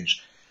quick,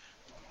 Sage.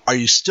 Are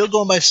you still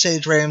going by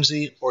Sage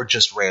Ramsey or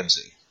just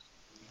Ramsey?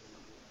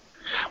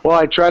 Well,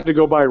 I tried to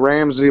go by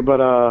Ramsey,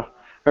 but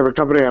every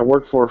company I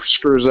work for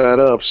screws that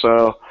up,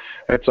 so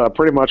it's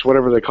pretty much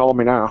whatever they call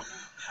me now.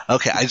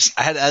 Okay, I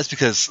had to ask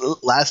because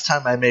last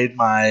time I made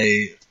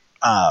my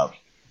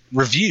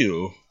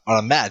review on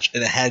a match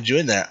and it had you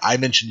in there, I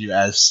mentioned you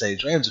as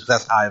Sage Ramsey because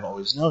that's how I've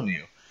always known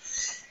you.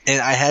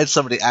 And I had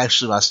somebody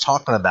actually, when I was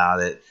talking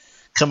about it,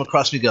 come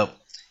across me and go,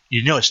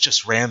 you know it's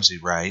just Ramsey,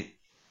 right?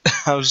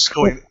 I was just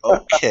going,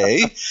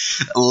 okay,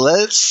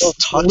 let's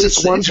talk to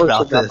Sage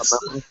about this.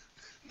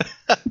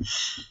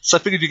 So I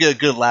figured you'd get a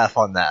good laugh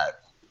on that.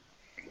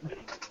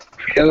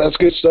 Yeah, that's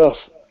good stuff.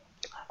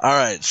 All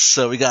right,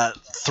 so we got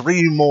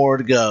 3 more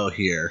to go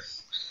here.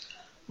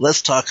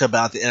 Let's talk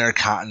about the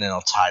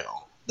Intercontinental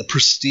title, the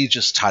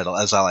prestigious title,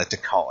 as I like to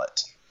call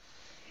it.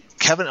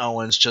 Kevin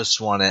Owens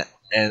just won it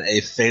in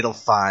a Fatal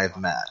 5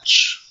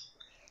 match,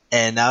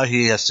 and now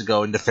he has to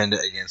go and defend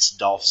it against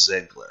Dolph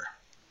Ziggler.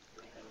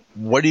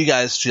 What do you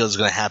guys feel is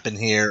going to happen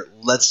here?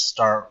 Let's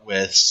start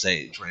with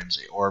Sage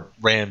Ramsey, or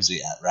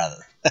Ramsey,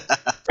 rather.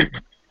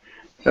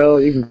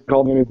 Hell, you can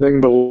call me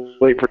anything, but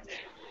wait for.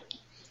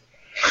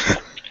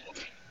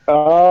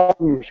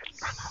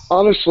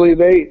 Honestly,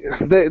 they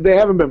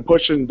haven't been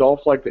pushing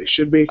Dolph like they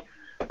should be.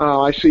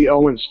 I see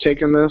Owens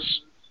taking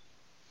this,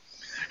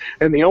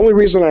 and the only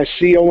reason I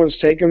see Owens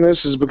taking this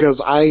is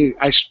because I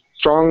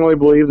strongly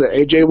believe that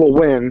AJ will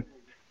win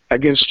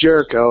against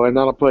Jericho, and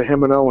that'll put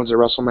him and Owens at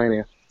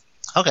WrestleMania.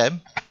 Okay,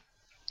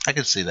 I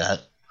can see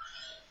that.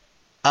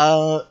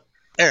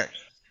 Eric,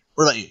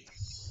 what about you?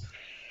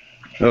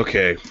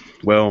 Okay,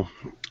 well,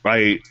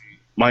 my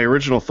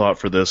original thought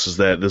for this is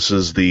that this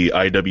is the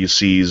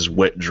IWC's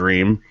wet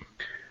dream,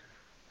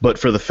 but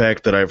for the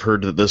fact that I've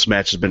heard that this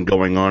match has been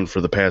going on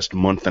for the past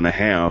month and a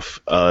half,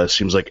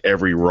 seems like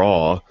every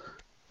Raw,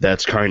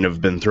 that's kind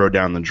of been thrown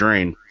down the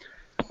drain.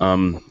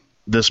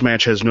 This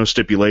match has no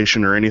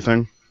stipulation or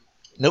anything?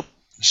 Nope,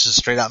 it's just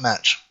a straight-out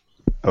match.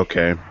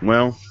 Okay,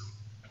 well,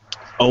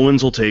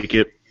 Owens will take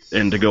it,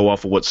 and to go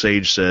off of what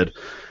Sage said,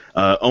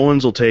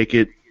 Owens will take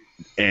it,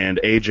 and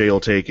AJ will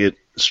take it,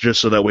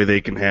 just so that way they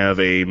can have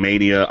a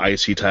Mania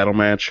IC title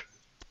match.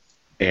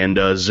 And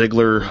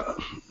Ziggler,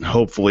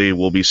 hopefully,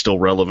 will be still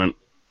relevant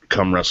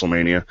come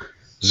WrestleMania.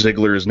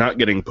 Ziggler is not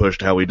getting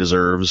pushed how he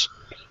deserves.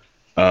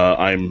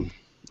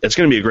 It's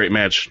going to be a great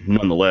match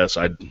nonetheless.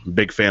 I'm a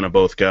big fan of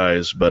both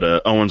guys, but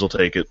Owens will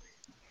take it.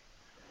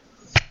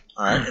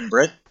 All right, and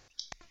Britt?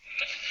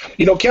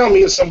 Count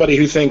me as somebody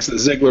who thinks that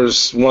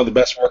Ziggler's one of the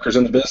best workers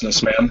in the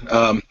business,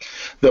 man.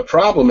 The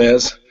problem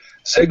is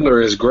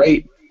Ziggler is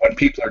great when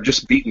people are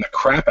just beating the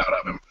crap out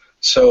of him.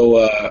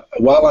 So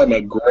while I'm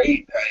a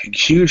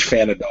huge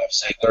fan of Dolph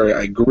Ziggler,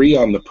 I agree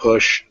on the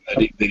push that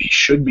he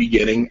should be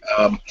getting.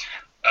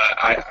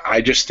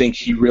 I just think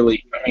he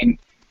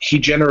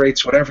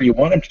generates whatever you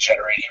want him to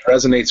generate. He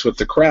resonates with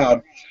the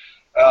crowd.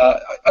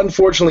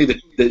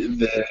 Unfortunately,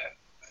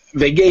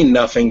 they gain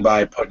nothing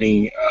by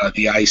putting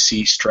the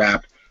IC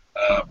strap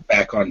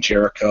back on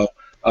Jericho.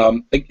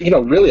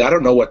 Really, I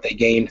don't know what they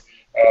gain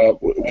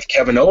with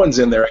Kevin Owens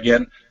in there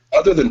again,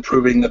 other than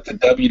proving that the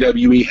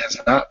WWE has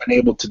not been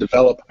able to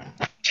develop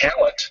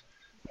talent,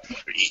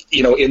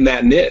 in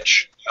that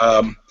niche.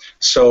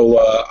 So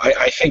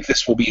I think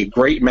this will be a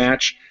great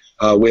match.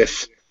 I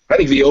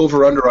think the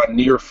over/under on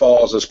near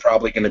falls is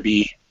probably going to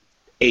be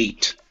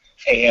 8,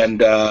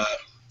 and at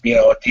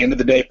the end of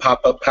the day,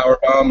 pop up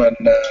powerbomb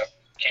and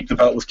keep the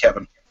belt with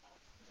Kevin.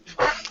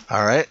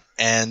 All right,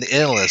 and the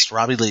analyst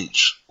Robbie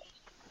Leach.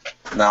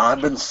 Now,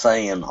 I've been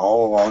saying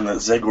all along that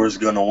Ziggler's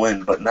going to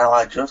win, but now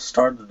I just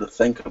started to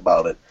think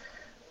about it.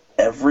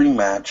 Every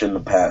match in the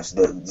past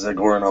that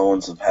Ziggler and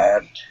Owens have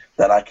had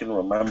that I can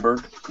remember,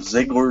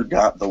 Ziggler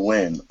got the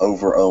win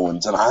over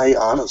Owens. And I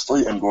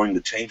honestly am going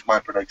to change my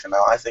prediction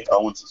now. I think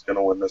Owens is going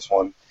to win this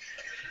one,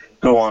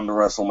 go on to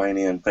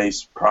WrestleMania, and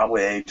face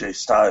probably AJ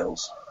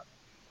Styles.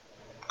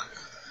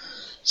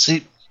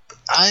 See,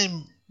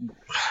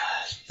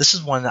 this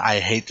is one that I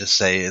hate to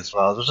say as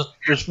well.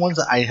 There's ones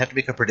that I have to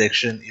make a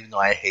prediction, even though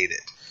I hate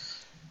it.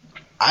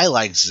 I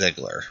like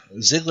Ziggler.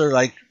 Ziggler,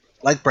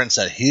 like Brent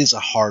said, he's a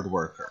hard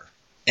worker,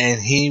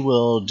 and he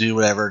will do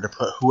whatever to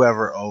put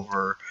whoever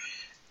over,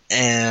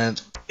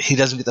 and he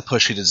doesn't get the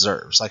push he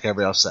deserves, like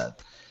everybody else said.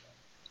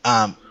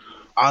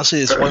 Honestly,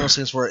 it's one of those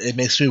things where it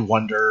makes me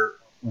wonder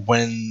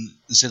when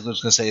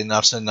Ziggler's going to say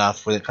enough's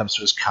enough when it comes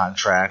to his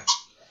contract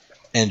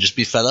and just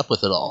be fed up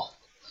with it all.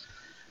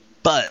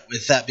 But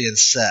with that being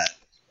said,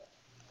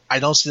 I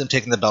don't see them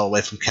taking the belt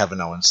away from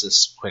Kevin Owens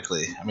this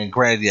quickly. I mean,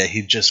 granted, yeah,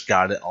 he just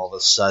got it all of a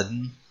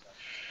sudden,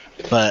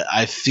 but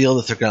I feel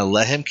that they're going to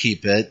let him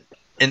keep it.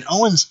 And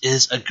Owens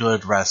is a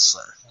good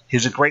wrestler.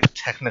 He's a great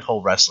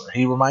technical wrestler.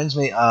 He reminds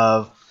me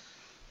of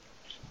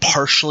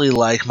partially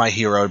like my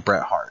hero,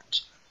 Bret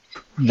Hart.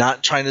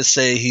 Not trying to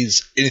say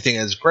he's anything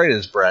as great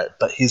as Bret,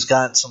 but he's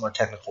got similar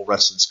technical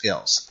wrestling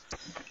skills.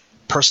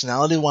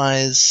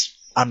 Personality-wise,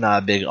 I'm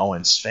not a big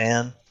Owens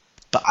fan,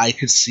 but I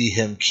could see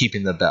him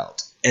keeping the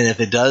belt. And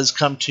if it does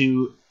come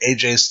to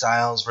AJ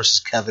Styles versus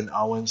Kevin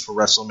Owens for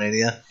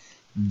WrestleMania,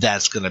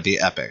 that's going to be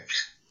epic.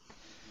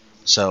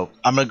 So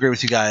I'm going to agree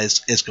with you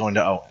guys. It's going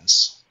to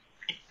Owens.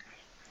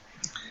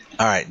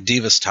 All right,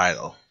 Divas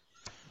title.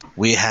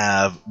 We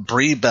have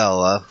Brie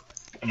Bella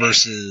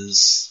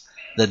versus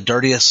the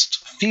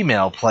dirtiest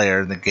female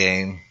player in the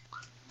game,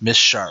 Miss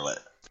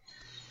Charlotte.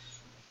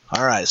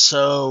 All right,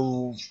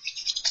 so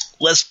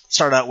let's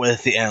start out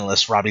with the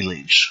analyst, Robbie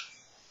Leach.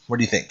 What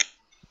do you think?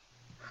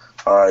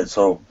 All right,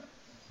 so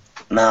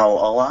now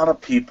a lot of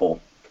people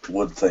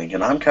would think,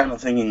 and I'm kind of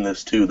thinking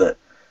this too, that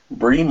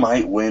Brie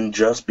might win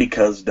just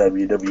because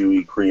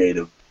WWE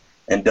Creative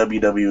and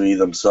WWE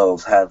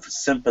themselves have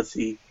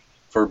sympathy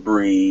for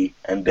Brie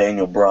and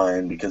Daniel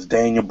Bryan because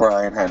Daniel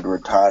Bryan had to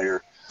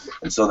retire,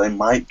 and so they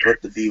might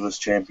put the Divas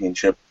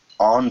Championship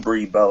on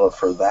Brie Bella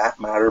for that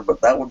matter,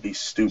 but that would be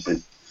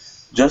stupid.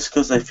 Just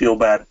because they feel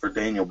bad for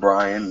Daniel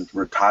Bryan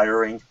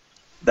retiring,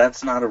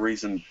 that's not a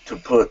reason to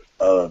put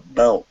a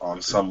belt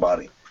on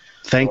somebody.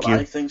 Thank you.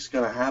 What I think's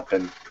going to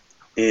happen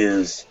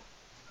is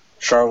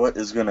Charlotte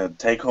is going to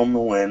take home the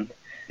win,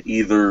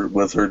 either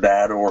with her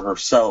dad or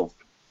herself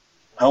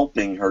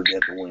helping her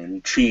get the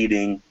win,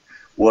 cheating,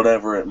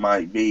 whatever it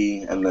might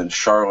be, and then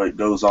Charlotte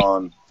goes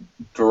on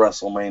to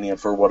WrestleMania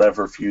for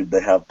whatever feud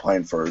they have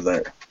planned for her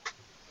there.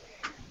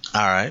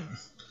 All right.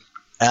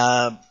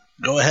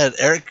 Go ahead,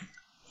 Eric.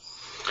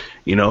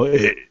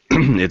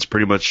 It's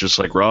pretty much just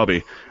like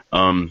Robbie.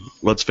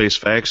 Let's face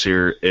facts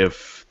here.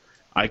 If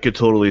I could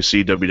totally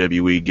see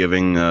WWE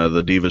giving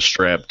the Divas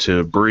strap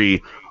to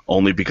Brie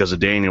only because of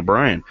Daniel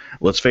Bryan.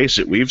 Let's face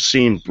it, we've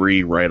seen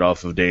Brie right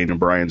off of Daniel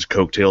Bryan's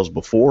coattails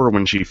before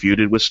when she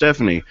feuded with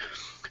Stephanie.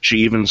 She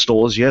even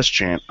stole his yes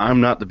chant.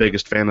 I'm not the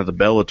biggest fan of the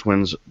Bella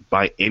Twins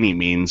by any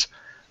means.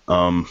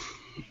 That's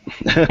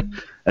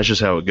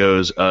just how it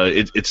goes.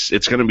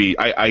 It's going to be.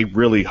 I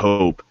really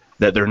hope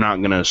that they're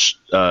not going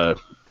to.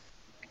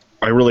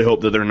 I really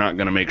hope that they're not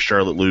going to make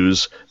Charlotte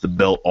lose the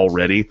belt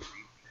already.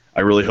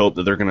 I really hope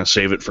that they're going to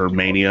save it for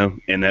Mania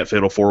and that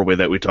Fatal 4-Way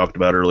that we talked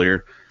about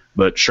earlier.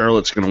 But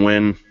Charlotte's going to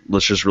win.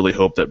 Let's just really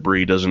hope that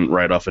Brie doesn't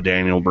ride off of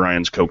Daniel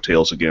Bryan's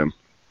coattails again.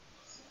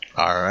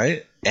 All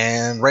right.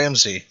 And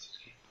Ramsey.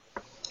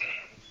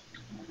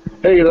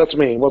 Hey, that's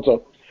me. What's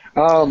up?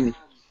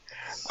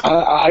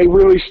 I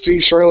really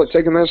see Charlotte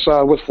taking this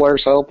with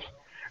Flair's help,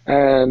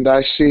 and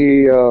I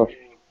see the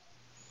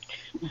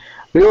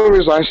only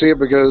reason I see it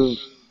because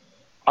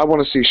I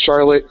want to see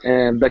Charlotte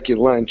and Becky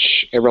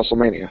Lynch at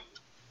WrestleMania,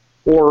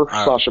 or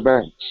Sasha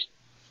Banks.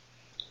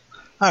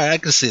 All right, I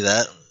can see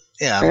that.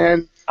 Yeah.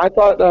 And I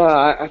thought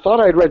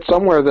I'd read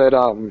somewhere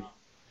that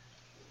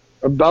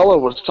Bella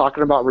was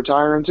talking about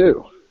retiring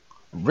too.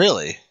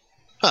 Really?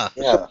 Huh.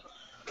 Yeah.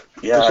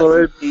 Yeah. So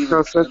there's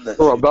no sense to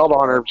throw a belt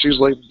on her if she's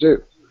leaving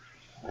too.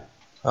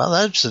 Well,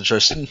 that's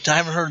interesting. I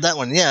haven't heard that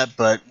one yet,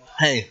 but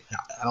hey,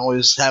 I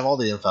always have all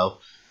the info.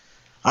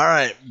 All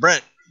right,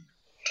 Brent.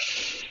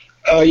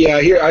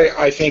 Here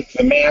I think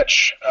the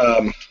match,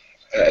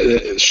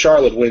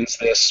 Charlotte wins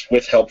this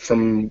with help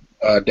from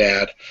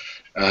Dad.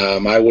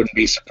 I wouldn't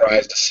be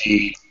surprised to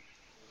see,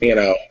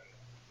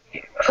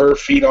 her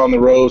feet on the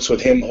ropes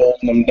with him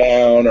holding them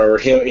down, or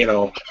him,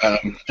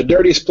 the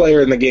dirtiest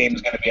player in the game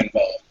is going to be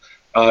involved.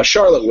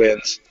 Charlotte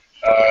wins,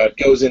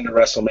 goes into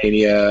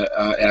WrestleMania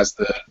as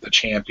the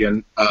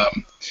champion,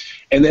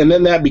 and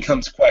then that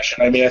becomes a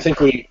question. I mean, I think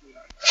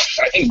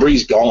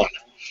Brie's gone.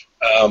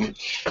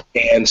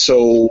 And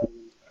so,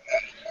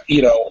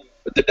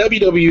 the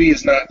WWE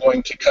is not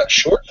going to cut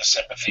short the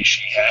sympathy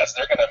she has.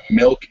 They're going to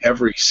milk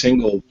every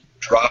single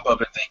drop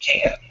of it they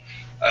can.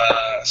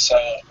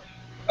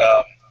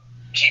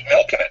 Keep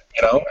milking it,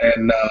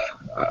 and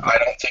I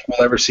don't think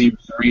we'll ever see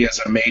Brie as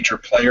a major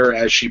player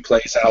as she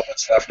plays out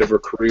what's left of her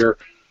career,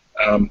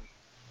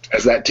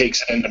 as that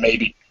takes it into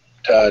maybe,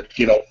 the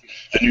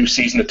new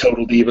season of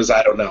Total Divas.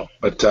 I don't know,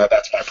 but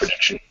that's my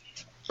prediction.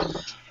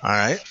 All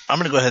right. I'm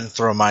going to go ahead and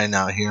throw mine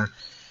out here.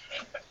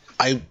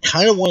 I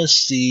kind of want to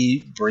see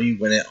Brie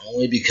win it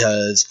only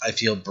because I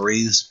feel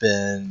Brie's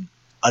been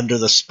under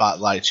the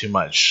spotlight too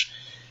much.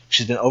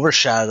 She's been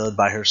overshadowed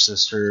by her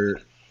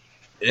sister,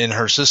 and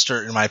her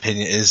sister, in my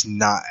opinion, is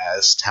not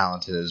as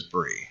talented as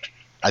Brie.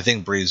 I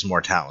think Brie's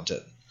more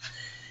talented.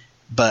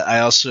 But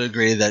I also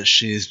agree that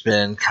she's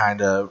been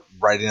kind of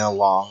riding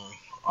along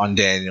on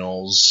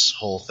Daniel's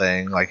whole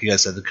thing, like you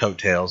guys said, the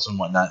coattails and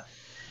whatnot.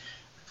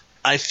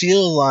 I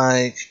feel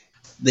like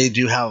they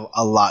do have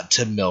a lot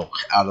to milk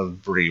out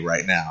of Brie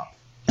right now,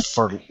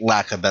 for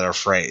lack of a better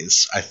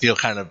phrase. I feel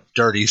kind of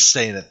dirty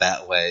saying it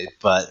that way,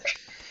 but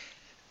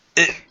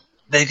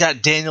they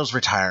got Daniel's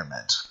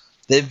retirement.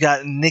 They've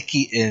got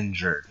Nikki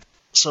injured,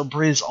 so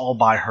Brie's all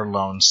by her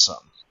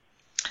lonesome.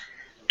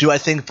 Do I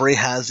think Brie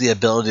has the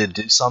ability to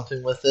do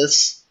something with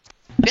this?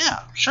 Yeah,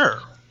 sure.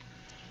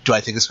 Do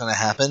I think it's going to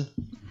happen?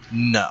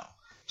 No.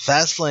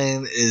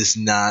 Fastlane is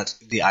not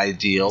the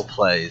ideal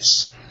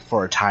place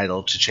for a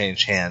title to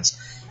change hands,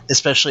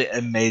 especially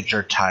a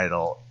major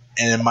title.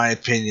 And in my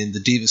opinion, the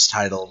Divas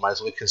title might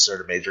as well be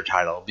considered a major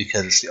title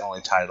because it's the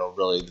only title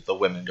really that the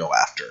women go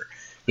after.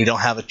 We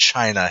don't have a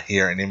Chyna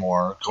here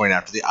anymore going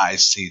after the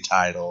IC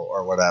title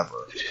or whatever.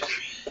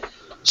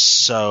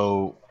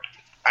 So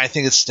I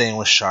think it's staying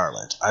with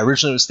Charlotte. I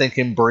originally was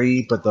thinking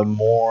Brie, but the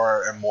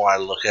more and more I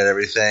look at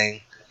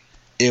everything,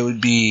 it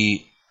would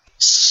be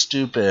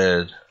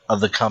stupid of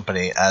the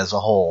company as a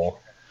whole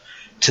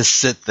to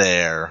sit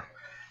there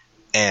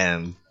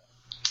and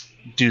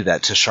do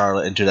that to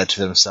Charlotte and do that to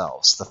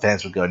themselves. The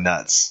fans would go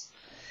nuts.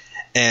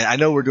 And I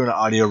know we're doing an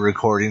audio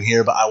recording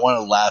here, but I want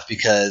to laugh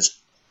because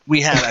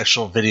we have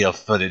actual video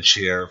footage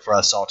here for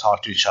us to all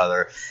talk to each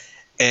other.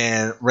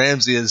 And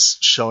Ramsey is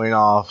showing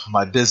off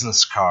my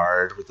business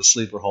card with the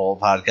Sleeper Hole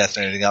podcast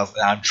and everything else.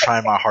 And I'm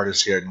trying my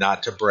hardest here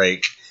not to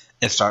break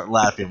and start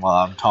laughing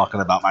while I'm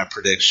talking about my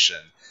prediction.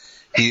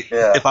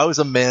 If I was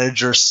a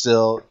manager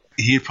still,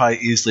 he'd probably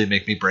easily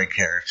make me break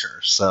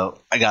character. So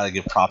I got to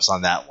give props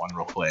on that one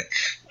real quick.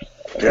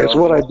 That's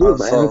what I do, man.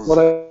 That's what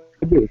I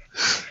do.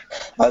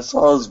 I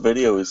saw his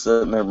video. He's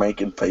sitting there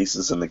making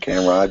faces in the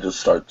camera. I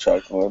just start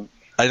chuckling.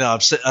 I know.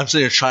 I'm sitting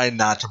here trying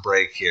not to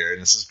break here,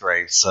 and this is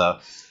great. So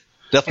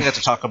definitely have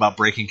to talk about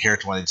breaking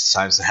character one of these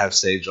times to have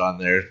Sage on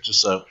there,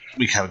 just so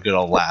we can have a good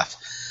old laugh.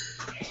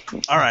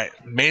 All right,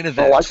 main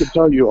event. Oh, I could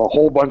tell you a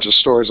whole bunch of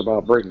stories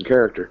about breaking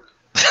character.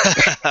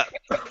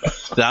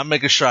 I'm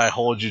making sure I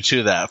hold you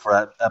to that for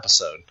that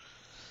episode.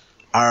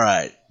 All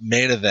right,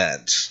 main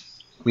event.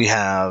 We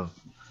have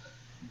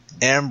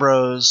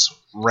Ambrose,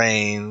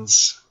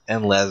 Reigns,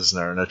 and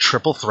Lesnar in a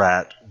triple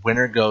threat.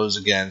 Winner goes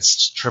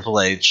against Triple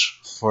H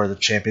for the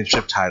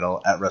championship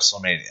title at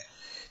WrestleMania.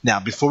 Now,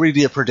 before we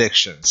do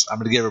predictions, I'm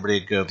going to give everybody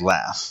a good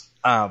laugh.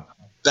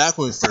 back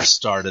when we first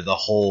started the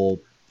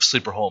whole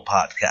Sleeper Hole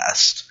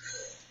podcast,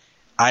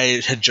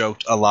 I had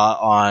joked a lot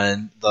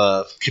on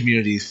the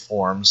community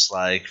forums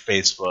like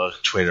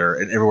Facebook, Twitter,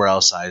 and everywhere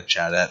else I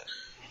chat at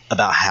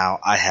about how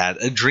I had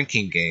a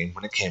drinking game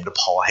when it came to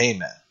Paul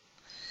Heyman.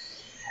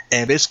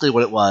 And basically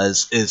what it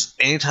was is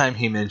anytime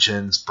he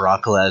mentions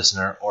Brock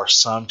Lesnar or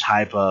some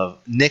type of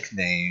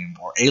nickname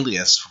or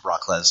alias for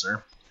Brock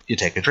Lesnar, you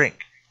take a drink.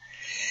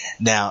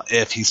 Now,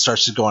 if he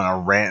starts to go on a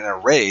rant and a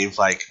rave,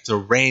 like the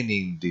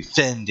reigning,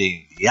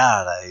 defending,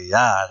 yada,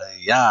 yada,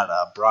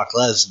 yada, Brock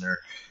Lesnar,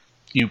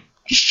 you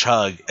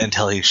chug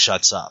until he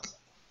shuts up.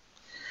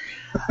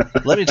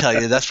 Let me tell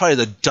you, that's probably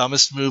the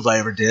dumbest move I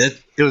ever did.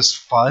 It was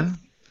fun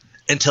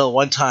until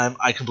one time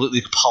I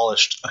completely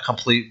polished a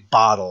complete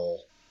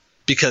bottle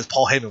because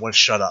Paul Heyman wouldn't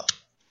shut up.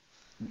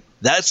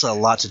 That's a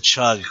lot to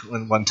chug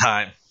in one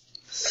time.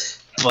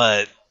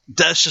 But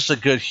that's just a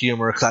good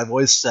humor because I've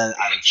always said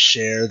I would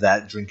share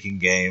that drinking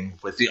game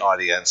with the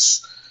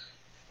audience.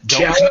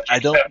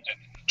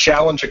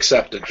 Challenge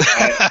accepted.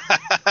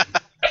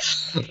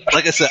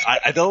 Like I said,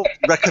 I don't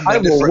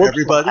recommend it for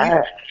everybody,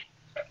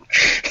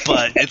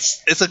 but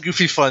it's a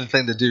goofy, fun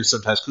thing to do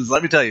sometimes. Because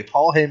let me tell you,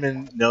 Paul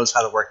Heyman knows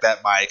how to work that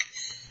mic,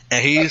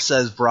 and he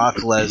says Brock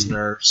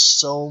Lesnar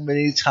so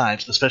many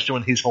times, especially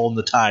when he's holding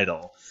the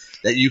title,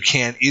 that you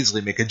can't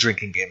easily make a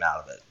drinking game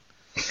out of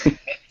it.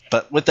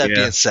 But with that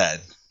being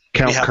said,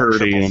 we have a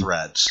triple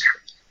threat.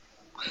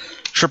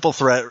 Triple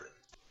threat: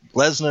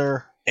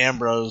 Lesnar,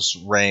 Ambrose,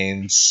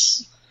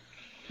 Reigns.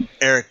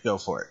 Eric, go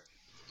for it.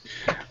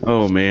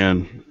 Oh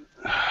man,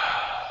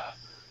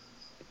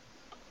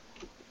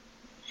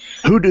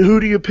 who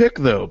do you pick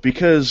though?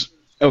 Because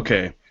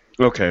okay.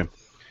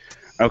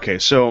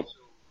 So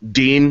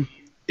Dean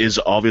is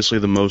obviously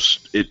the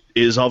most. It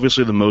is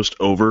obviously the most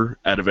over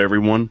out of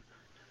everyone.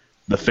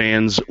 The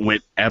fans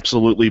went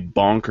absolutely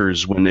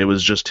bonkers when it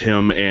was just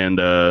him and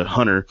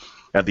Hunter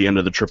at the end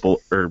of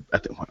the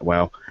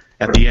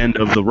at the end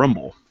of the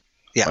Rumble.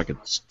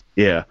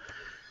 Yeah.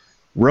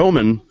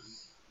 Roman,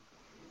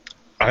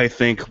 I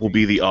think, will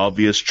be the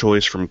obvious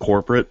choice from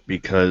corporate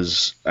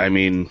because, I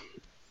mean,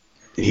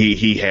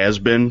 he has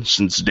been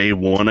since day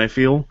one, I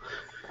feel.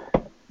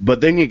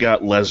 But then you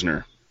got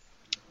Lesnar.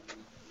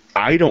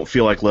 I don't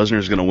feel like Lesnar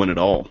is going to win at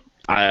all.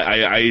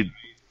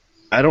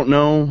 I don't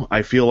know.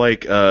 I feel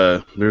like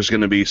there's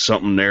going to be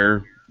something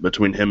there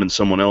between him and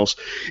someone else.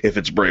 If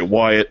it's Bray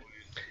Wyatt,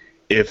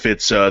 if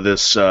it's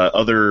this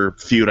other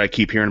feud I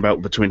keep hearing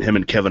about between him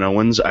and Kevin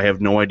Owens, I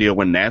have no idea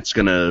when that's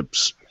going to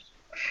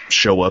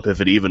show up,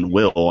 if it even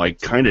will. I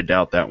kind of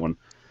doubt that one.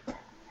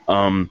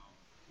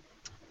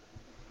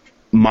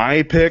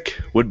 My pick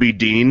would be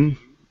Dean,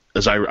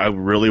 as I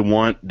really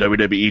want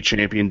WWE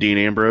Champion Dean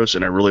Ambrose,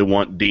 and I really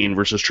want Dean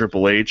versus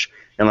Triple H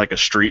in like a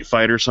street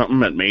fight or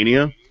something at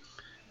Mania.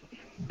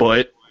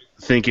 But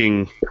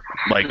thinking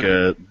like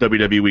a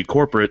WWE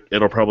corporate,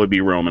 it'll probably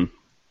be Roman.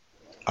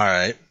 All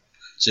right.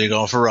 So you're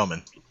going for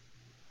Roman?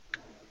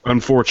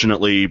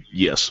 Unfortunately,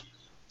 yes.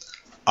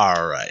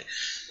 All right.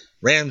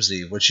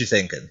 Ramsey, what you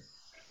thinking?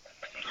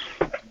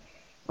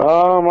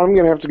 I'm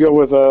going to have to go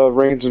with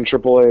Reigns and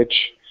Triple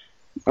H.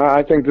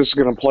 I think this is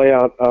going to play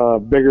out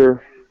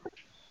bigger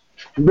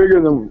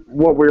than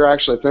what we were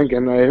actually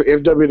thinking.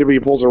 If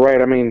WWE pulls it right,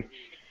 I mean,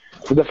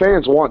 the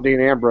fans want Dean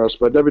Ambrose,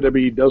 but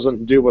WWE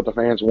doesn't do what the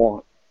fans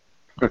want.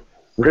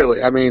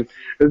 Really, I mean,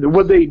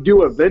 what they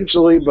do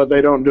eventually, but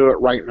they don't do it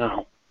right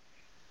now.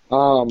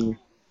 And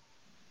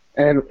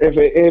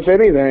if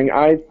anything,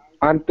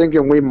 I'm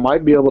thinking we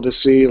might be able to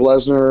see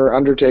Lesnar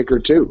Undertaker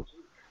too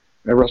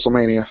at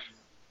WrestleMania.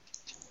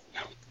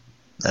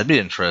 That'd be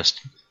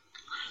interesting.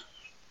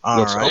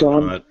 All right.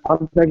 So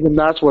I'm thinking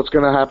that's what's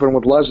going to happen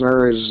with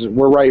Lesnar. Is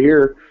we're right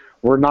here,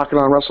 we're knocking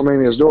on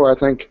WrestleMania's door. I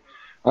think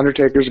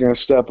Undertaker's going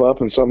to step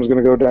up, and something's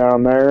going to go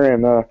down there,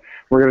 and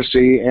we're going to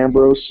see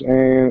Ambrose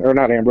or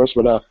not Ambrose,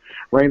 but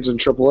Reigns and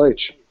Triple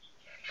H.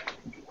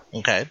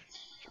 Okay.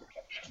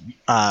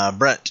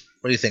 Brett,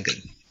 what are you thinking?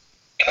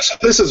 So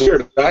this is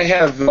weird. I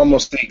have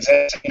almost the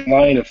exact same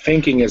line of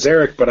thinking as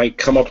Eric, but I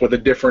come up with a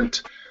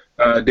different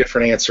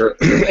answer.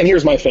 And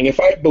here's my thing: if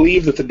I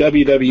believe that the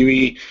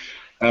WWE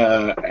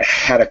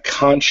had a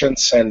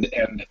conscience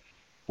and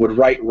would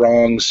right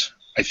wrongs,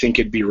 I think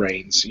it'd be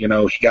Reigns. You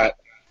know, he got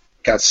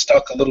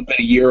stuck a little bit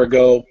a year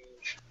ago.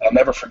 I'll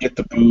never forget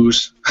the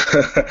booze.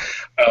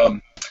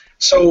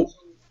 So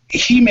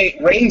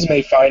Reigns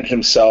may find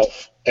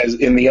himself as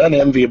in the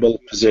unenviable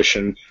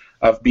position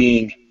of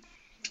being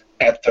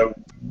at the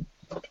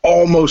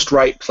almost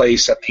right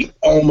place at the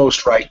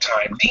almost right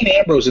time. Dean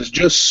Ambrose is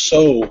just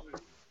so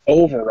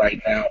over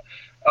right now.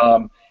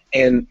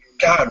 And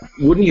God,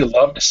 wouldn't you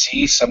love to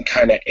see some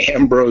kind of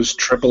Ambrose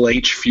Triple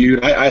H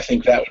feud? I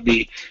think that would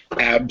be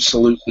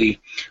absolutely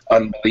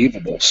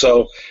unbelievable.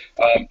 So,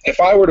 if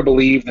I were to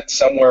believe that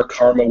somewhere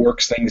karma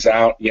works things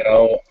out,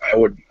 I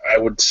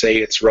would say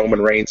it's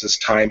Roman Reigns'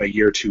 time a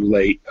year too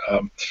late.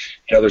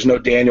 There's no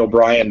Daniel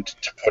Bryan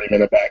to put him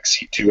in a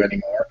backseat to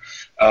anymore.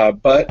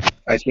 But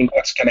I think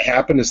what's going to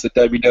happen is that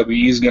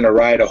WWE is going to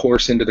ride a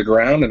horse into the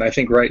ground, and I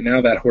think right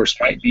now that horse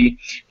might be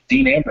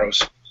Dean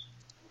Ambrose.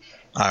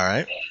 All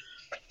right.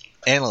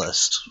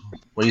 Analyst,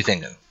 what are you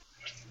thinking?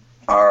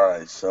 All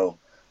right, so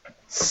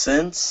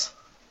since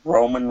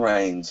Roman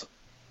Reigns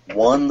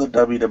won the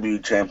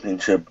WWE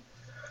Championship,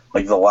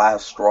 like the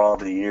last straw of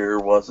the year,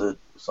 was it?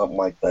 Something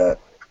like that.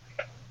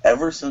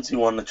 Ever since he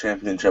won the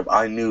championship,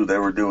 I knew they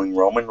were doing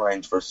Roman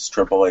Reigns versus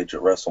Triple H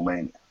at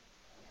WrestleMania.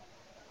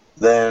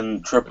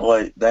 Then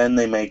then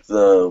they make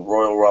the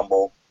Royal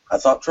Rumble. I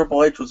thought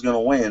Triple H was going to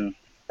win,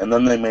 and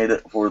then they made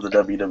it for the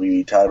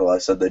WWE title. I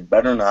said they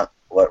better not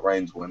let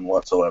Reigns win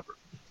whatsoever.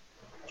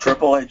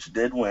 Triple H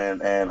did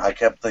win, and I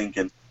kept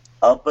thinking,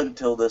 up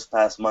until this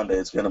past Monday,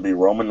 it's going to be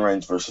Roman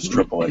Reigns versus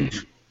Triple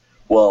H.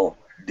 Well,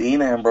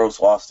 Dean Ambrose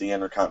lost the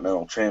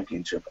Intercontinental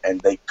Championship, and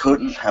they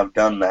couldn't have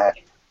done that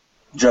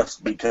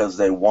just because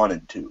they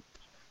wanted to.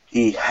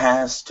 He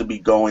has to be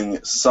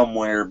going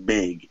somewhere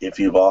big if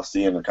he lost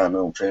the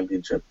Intercontinental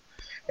Championship.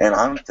 And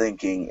I'm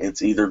thinking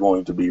it's either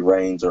going to be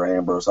Reigns or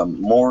Ambrose.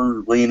 I'm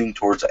more leaning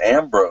towards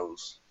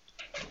Ambrose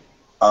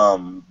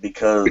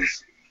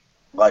because,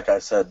 like I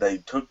said, they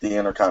took the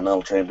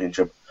Intercontinental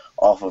Championship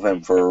off of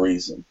him for a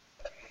reason.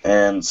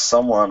 And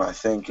someone, I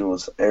think it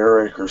was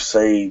Eric or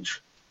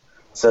Sage,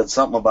 said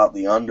something about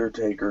The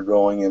Undertaker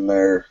going in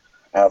there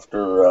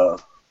after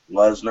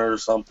Lesnar or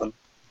something.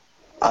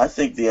 I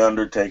think The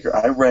Undertaker,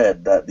 I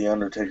read that The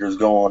Undertaker is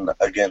going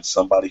against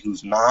somebody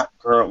who's not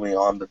currently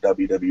on the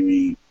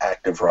WWE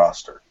active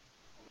roster.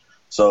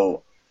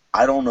 So,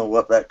 I don't know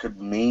what that could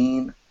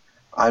mean.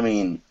 I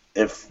mean,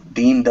 if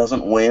Dean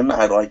doesn't win,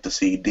 I'd like to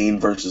see Dean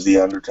versus The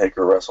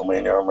Undertaker at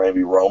WrestleMania, or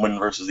maybe Roman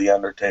versus The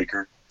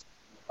Undertaker.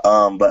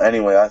 But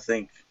anyway, I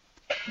think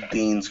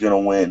Dean's going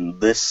to win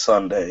this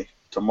Sunday,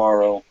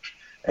 tomorrow,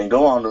 and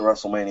go on to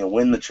WrestleMania,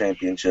 win the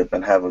championship,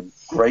 and have a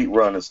great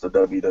run as the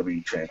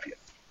WWE champion.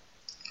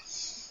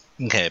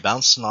 Okay,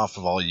 bouncing off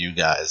of all you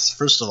guys.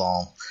 First of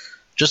all,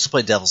 just to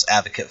play devil's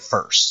advocate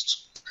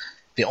first,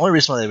 the only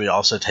reason why they would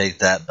also take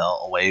that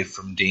belt away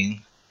from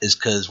Dean is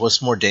because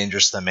what's more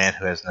dangerous than a man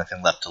who has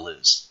nothing left to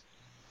lose?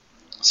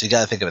 So you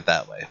got to think of it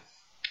that way.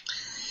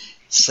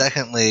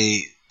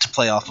 Secondly, to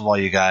play off of all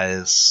you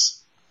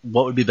guys,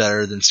 what would be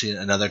better than seeing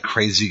another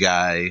crazy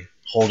guy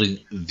holding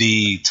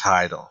the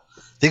title?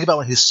 Think about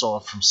when he stole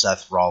it from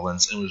Seth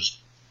Rollins. It was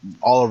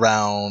all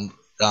around,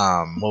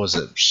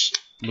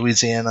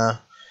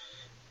 Louisiana,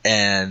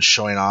 and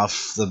showing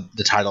off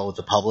the title with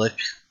the public.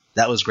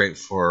 That was great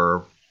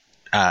for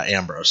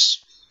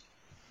Ambrose.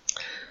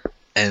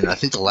 And I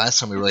think the last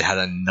time we really had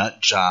a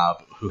nut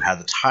job who had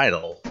the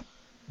title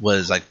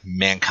was like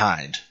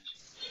Mankind.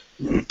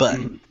 But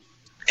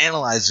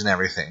analyzing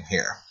everything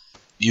here,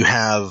 you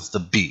have the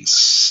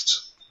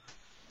Beast.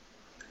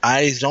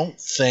 I don't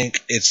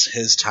think it's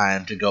his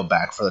time to go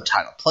back for the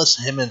title. Plus,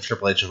 him and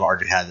Triple H have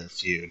already had their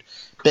feud.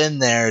 Been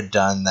there,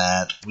 done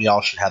that. We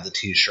all should have the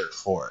t-shirt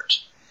for it.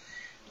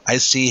 I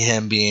see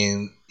him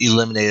being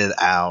eliminated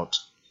out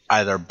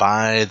either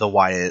by the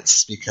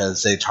Wyatts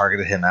because they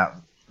targeted him at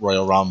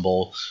Royal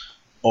Rumble,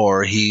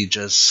 or he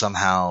just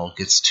somehow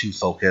gets too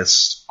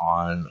focused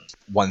on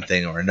one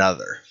thing or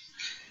another.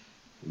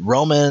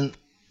 Roman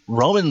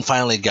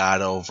finally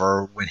got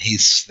over when he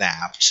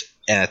snapped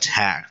and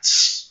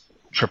attacked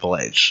Triple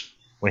H.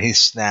 When he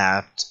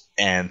snapped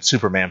and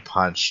Superman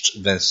punched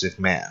Vince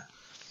McMahon.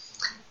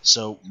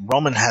 So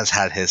Roman has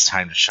had his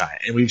time to shine,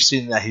 and we've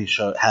seen that he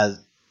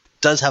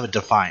does have a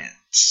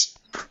defiance.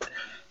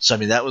 So I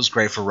mean that was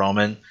great for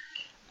Roman.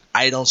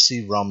 I don't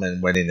see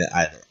Roman winning it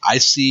either. I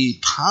see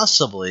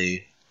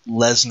possibly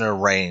Lesnar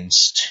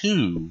Reigns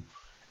too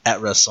at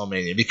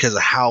WrestleMania because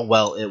of how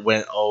well it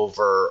went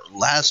over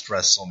last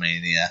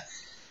WrestleMania,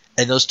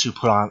 and those two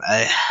put on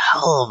a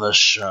hell of a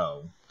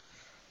show.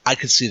 I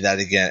could see that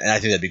again, and I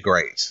think that'd be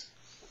great.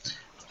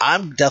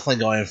 I'm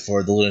definitely going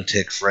for the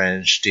Lunatic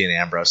Fringe, Dean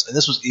Ambrose, and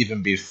this was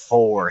even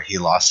before he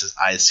lost his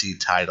IC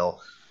title,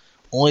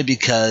 only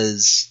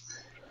because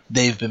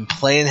they've been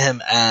playing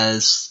him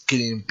as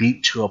getting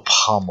beat to a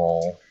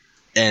pummel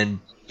and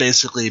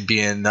basically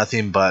being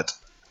nothing but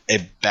a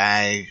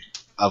bag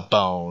of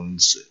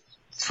bones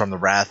from the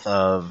wrath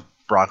of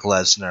Brock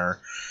Lesnar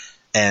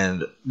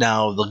and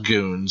now the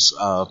goons,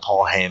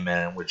 Paul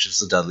Heyman, which is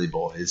the Dudley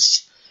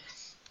Boys.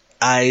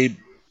 I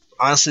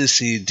honestly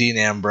see Dean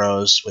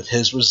Ambrose with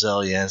his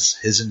resilience,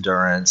 his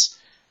endurance,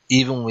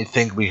 even when we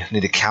think we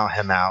need to count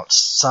him out,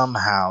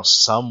 somehow,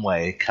 some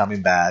way,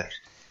 coming back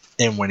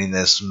and winning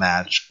this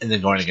match and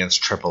then going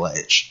against Triple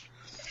H.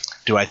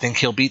 Do I think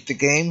he'll beat the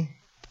game?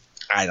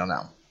 I don't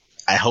know.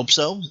 I hope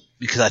so,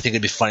 because I think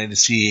it'd be funny to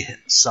see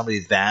somebody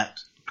that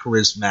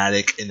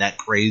charismatic and that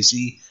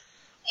crazy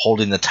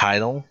holding the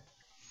title.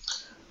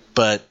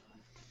 But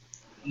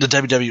the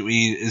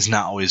WWE is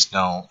not always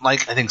known.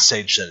 Like I think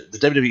Sage said it, the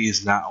WWE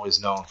is not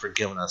always known for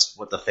giving us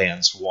what the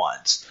fans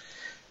want.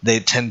 They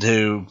tend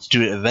to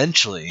do it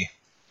eventually,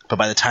 but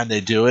by the time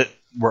they do it,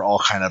 we're all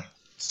kind of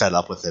fed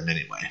up with them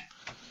anyway.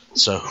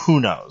 So who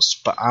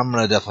knows? But I'm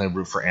going to definitely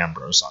root for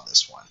Ambrose on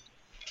this one.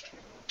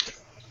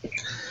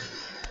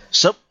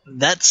 So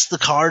that's the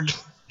card.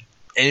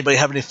 Anybody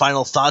have any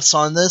final thoughts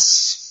on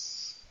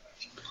this?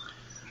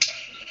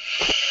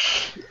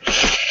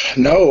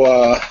 No,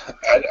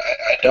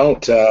 I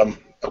don't.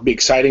 It'll be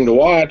exciting to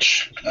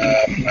watch.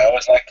 I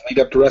always like to lead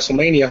up to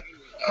WrestleMania.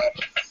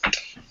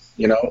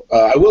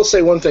 I will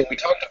say one thing. We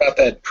talked about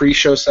that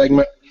pre-show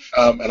segment,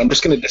 and I'm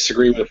just going to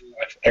disagree with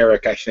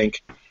Eric, I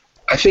think.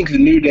 I think the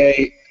New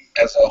Day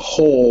as a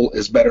whole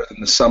is better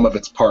than the sum of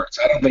its parts.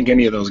 I don't think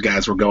any of those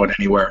guys were going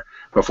anywhere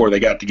before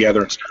they got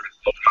together and started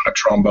blowing on a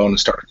trombone and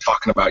started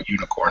talking about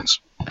unicorns.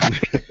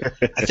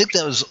 I think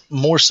that was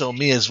more so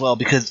me as well,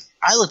 because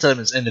I looked at them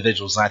as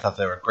individuals and I thought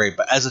they were great.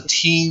 But as a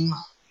team,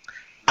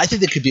 I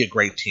think they could be a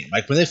great team.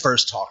 Like when they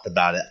first talked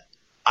about it,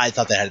 I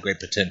thought they had great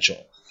potential.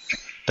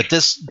 But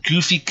this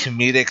goofy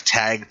comedic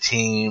tag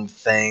team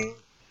thing,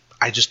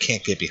 I just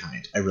can't get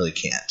behind. I really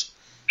can't.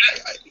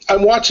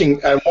 I'm watching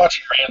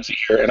Ramsey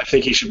here, and I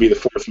think he should be the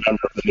fourth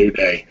member of the New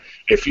Day.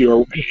 If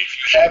you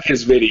have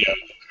his video,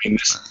 I mean,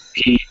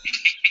 he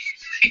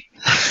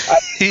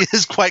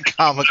is quite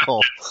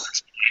comical.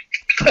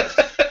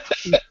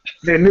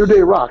 Man, New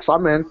Day rocks.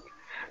 I'm in.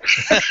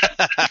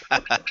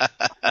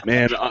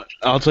 Man,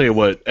 I'll tell you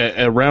what.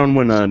 Around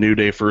when New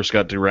Day first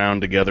got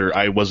around together,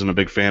 I wasn't a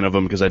big fan of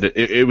them because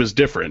it was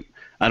different.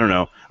 I don't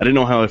know. I didn't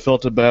know how I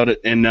felt about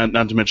it, and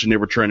not to mention they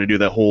were trying to do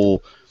that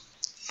whole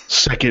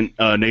second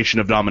Nation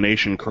of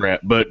Domination crap.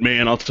 But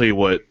man, I'll tell you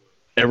what.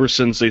 Ever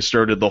since they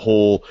started the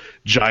whole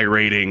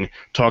gyrating,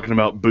 talking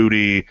about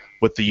booty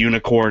with the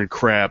unicorn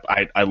crap,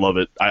 I love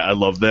it. I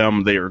love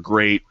them. They are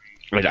great.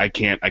 I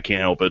can't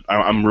help it.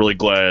 I'm really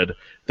glad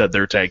that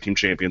they're tag team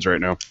champions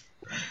right now.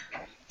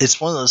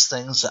 It's one of those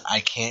things that I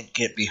can't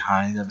get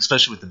behind them,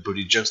 especially with the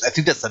booty jokes. I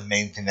think that's the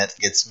main thing that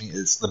gets me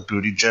is the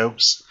booty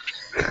jokes.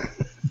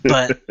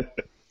 But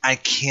I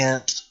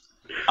can't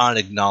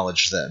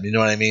unacknowledge them. You know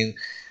what I mean?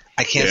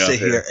 I can't sit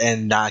here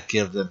and not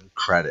give them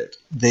credit.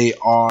 They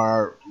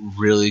are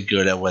really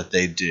good at what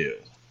they do.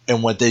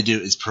 And what they do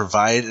is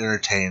provide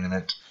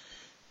entertainment,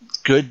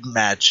 good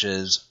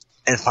matches,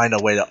 and find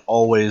a way to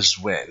always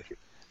win.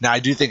 Now, I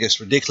do think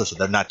it's ridiculous that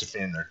they're not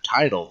defending their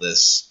title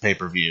this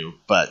pay-per-view,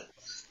 but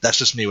that's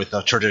just me with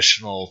the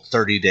traditional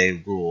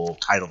 30-day rule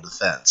title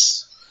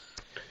defense.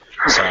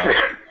 So,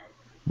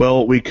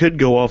 well, we could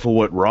go off of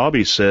what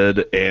Robbie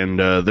said, and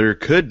there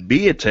could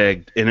be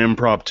an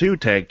impromptu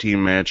tag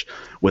team match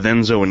with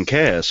Enzo and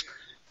Cass.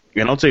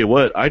 And I'll tell you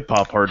what, I'd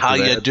pop hard for that.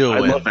 How you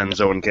doing? I love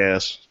Enzo and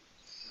Cass.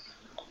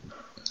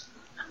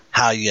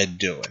 How you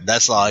doing?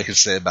 That's all I can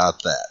say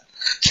about that.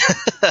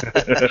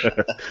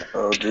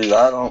 Oh, geez,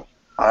 I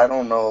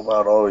don't know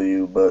about all of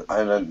you, but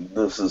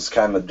this is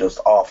kind of just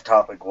off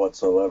topic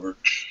whatsoever.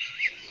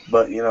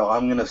 But,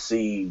 I'm going to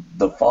see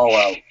the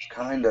fallout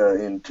kind of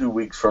in 2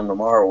 weeks from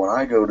tomorrow when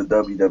I go to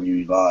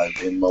WWE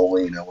Live in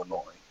Moline,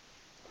 Illinois.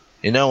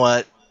 You know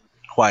what?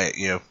 Quiet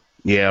you.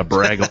 Yeah,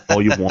 brag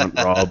all you want,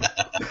 Rob.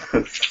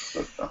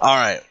 All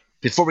right.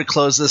 Before we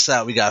close this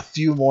out, we got a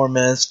few more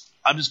minutes.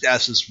 I'm just going to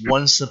ask this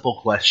one simple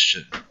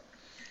question.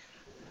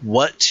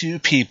 What two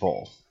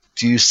people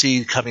do you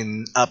see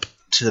coming up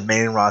to the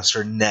main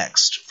roster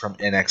next from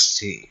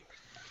NXT?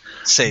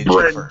 Sage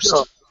first.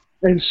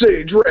 And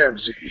Sage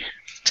Ramsey.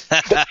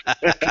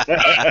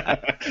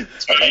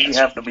 You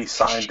have to be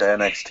signed to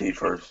NXT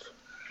first.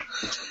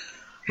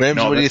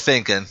 Ramsey, what are you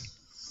thinking?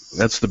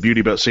 That's the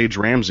beauty about Sage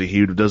Ramsey.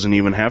 He doesn't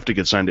even have to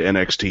get signed to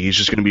NXT. He's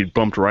just going to be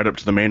bumped right up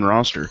to the main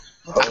roster.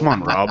 Come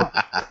on, Rob.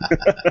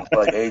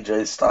 Like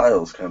AJ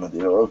Styles kind of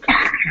deal. Okay.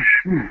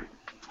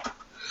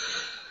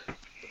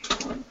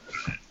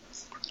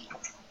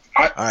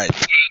 All right.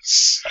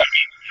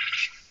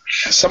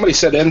 Somebody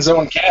said Enzo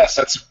and Cass.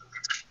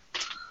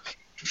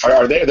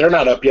 Are they? They're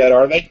not up yet,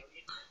 are they?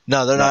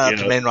 No, they're not up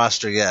to the main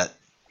roster yet.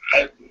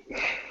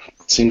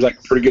 Seems like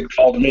a pretty good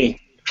call to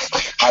me.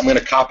 I'm going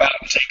to cop out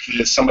and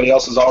take somebody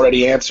else's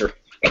already answer.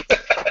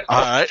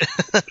 All right.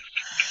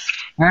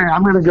 Hey,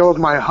 I'm going to go with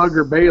my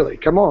hugger Bailey.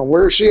 Come on,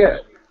 where is she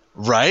at?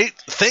 Right?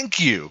 Thank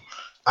you.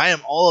 I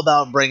am all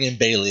about bringing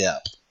Bailey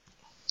up.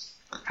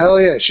 Hell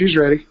yeah, she's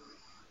ready.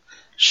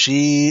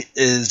 She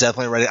is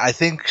definitely ready. I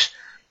think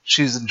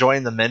she's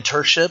enjoying the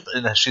mentorship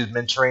and she's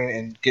mentoring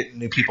and getting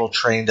new people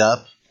trained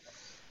up.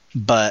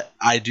 But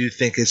I do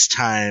think it's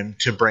time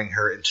to bring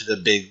her into the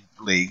big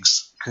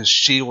leagues because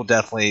she will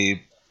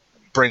definitely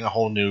bring a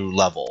whole new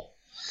level.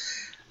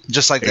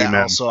 Just like that,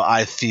 also,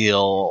 I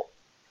feel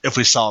if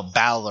we saw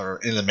Balor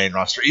in the main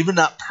roster, even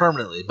not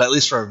permanently, but at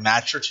least for a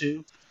match or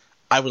two,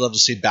 I would love to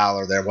see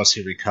Balor there once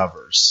he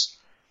recovers.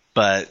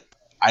 But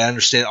I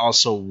understand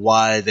also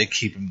why they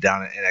keep him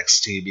down at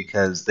NXT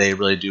because they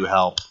really do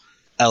help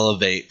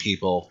elevate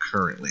people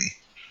currently.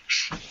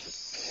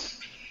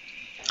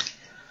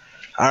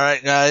 All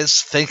right,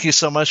 guys. Thank you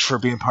so much for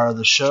being part of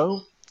the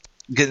show.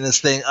 getting this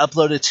thing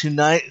uploaded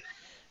tonight.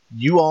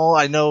 You all,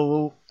 I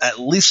know at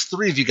least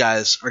 3 of you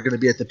guys are going to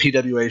be at the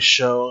PWA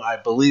show. I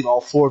believe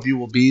all 4 of you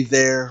will be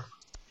there.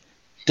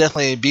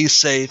 Definitely be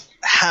safe.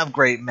 Have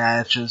great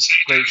matches,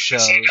 great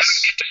shows.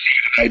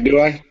 Do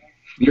I?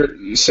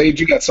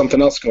 Sage, you got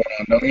something else going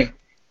on, don't you?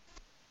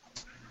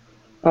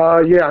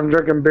 Yeah, I'm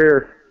drinking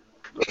beer.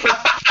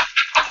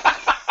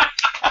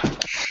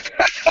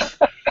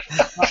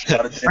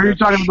 Are you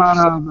talking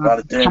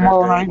about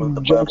tomorrow night with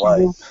the in Bud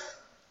Light?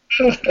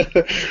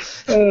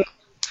 Jacksonville?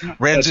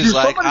 Ramsey's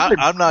like,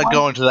 I'm not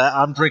going to that.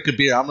 I'm drinking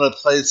beer. I'm going to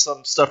play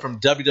some stuff from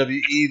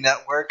WWE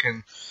Network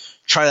and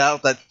try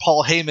out that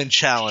Paul Heyman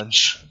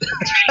challenge.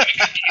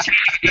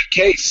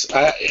 Case,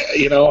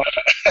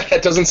 that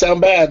doesn't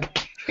sound bad.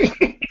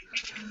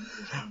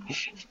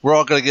 We're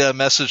all going to get a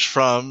message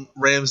from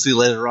Ramsey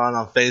later on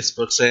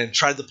Facebook saying,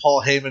 tried the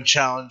Paul Heyman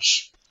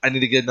challenge. I need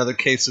to get another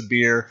case of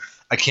beer.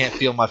 I can't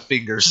feel my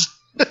fingers.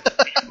 That'll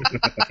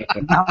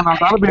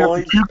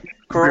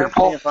Correct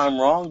me if I'm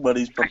wrong, but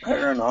he's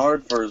preparing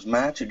hard for his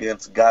match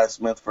against Guy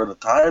Smith for the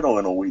title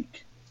in a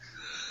week.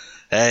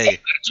 Hey,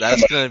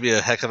 that's going to be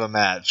a heck of a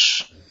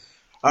match.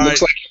 All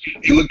Looks right.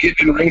 like you look good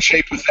in ring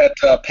shape with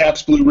that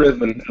Pabst Blue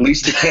Ribbon. At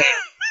least it can.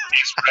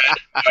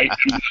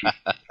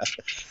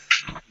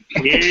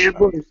 Yeah,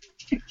 boy.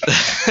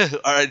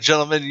 All right,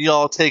 gentlemen, you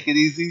all take it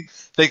easy.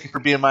 Thank you for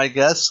being my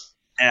guest,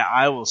 and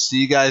I will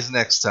see you guys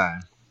next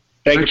time.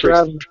 Thank Thanks you, for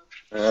Tristan.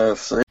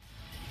 having me.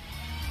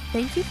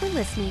 Thank you for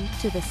listening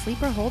to the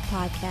Sleeper Hold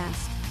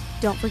podcast.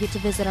 Don't forget to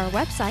visit our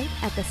website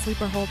at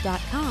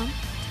thesleeperhold.com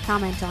to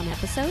comment on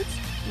episodes,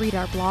 read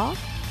our blog,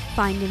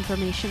 find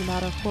information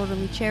about our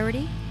quarterly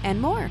charity,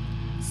 and more.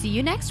 See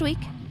you next week.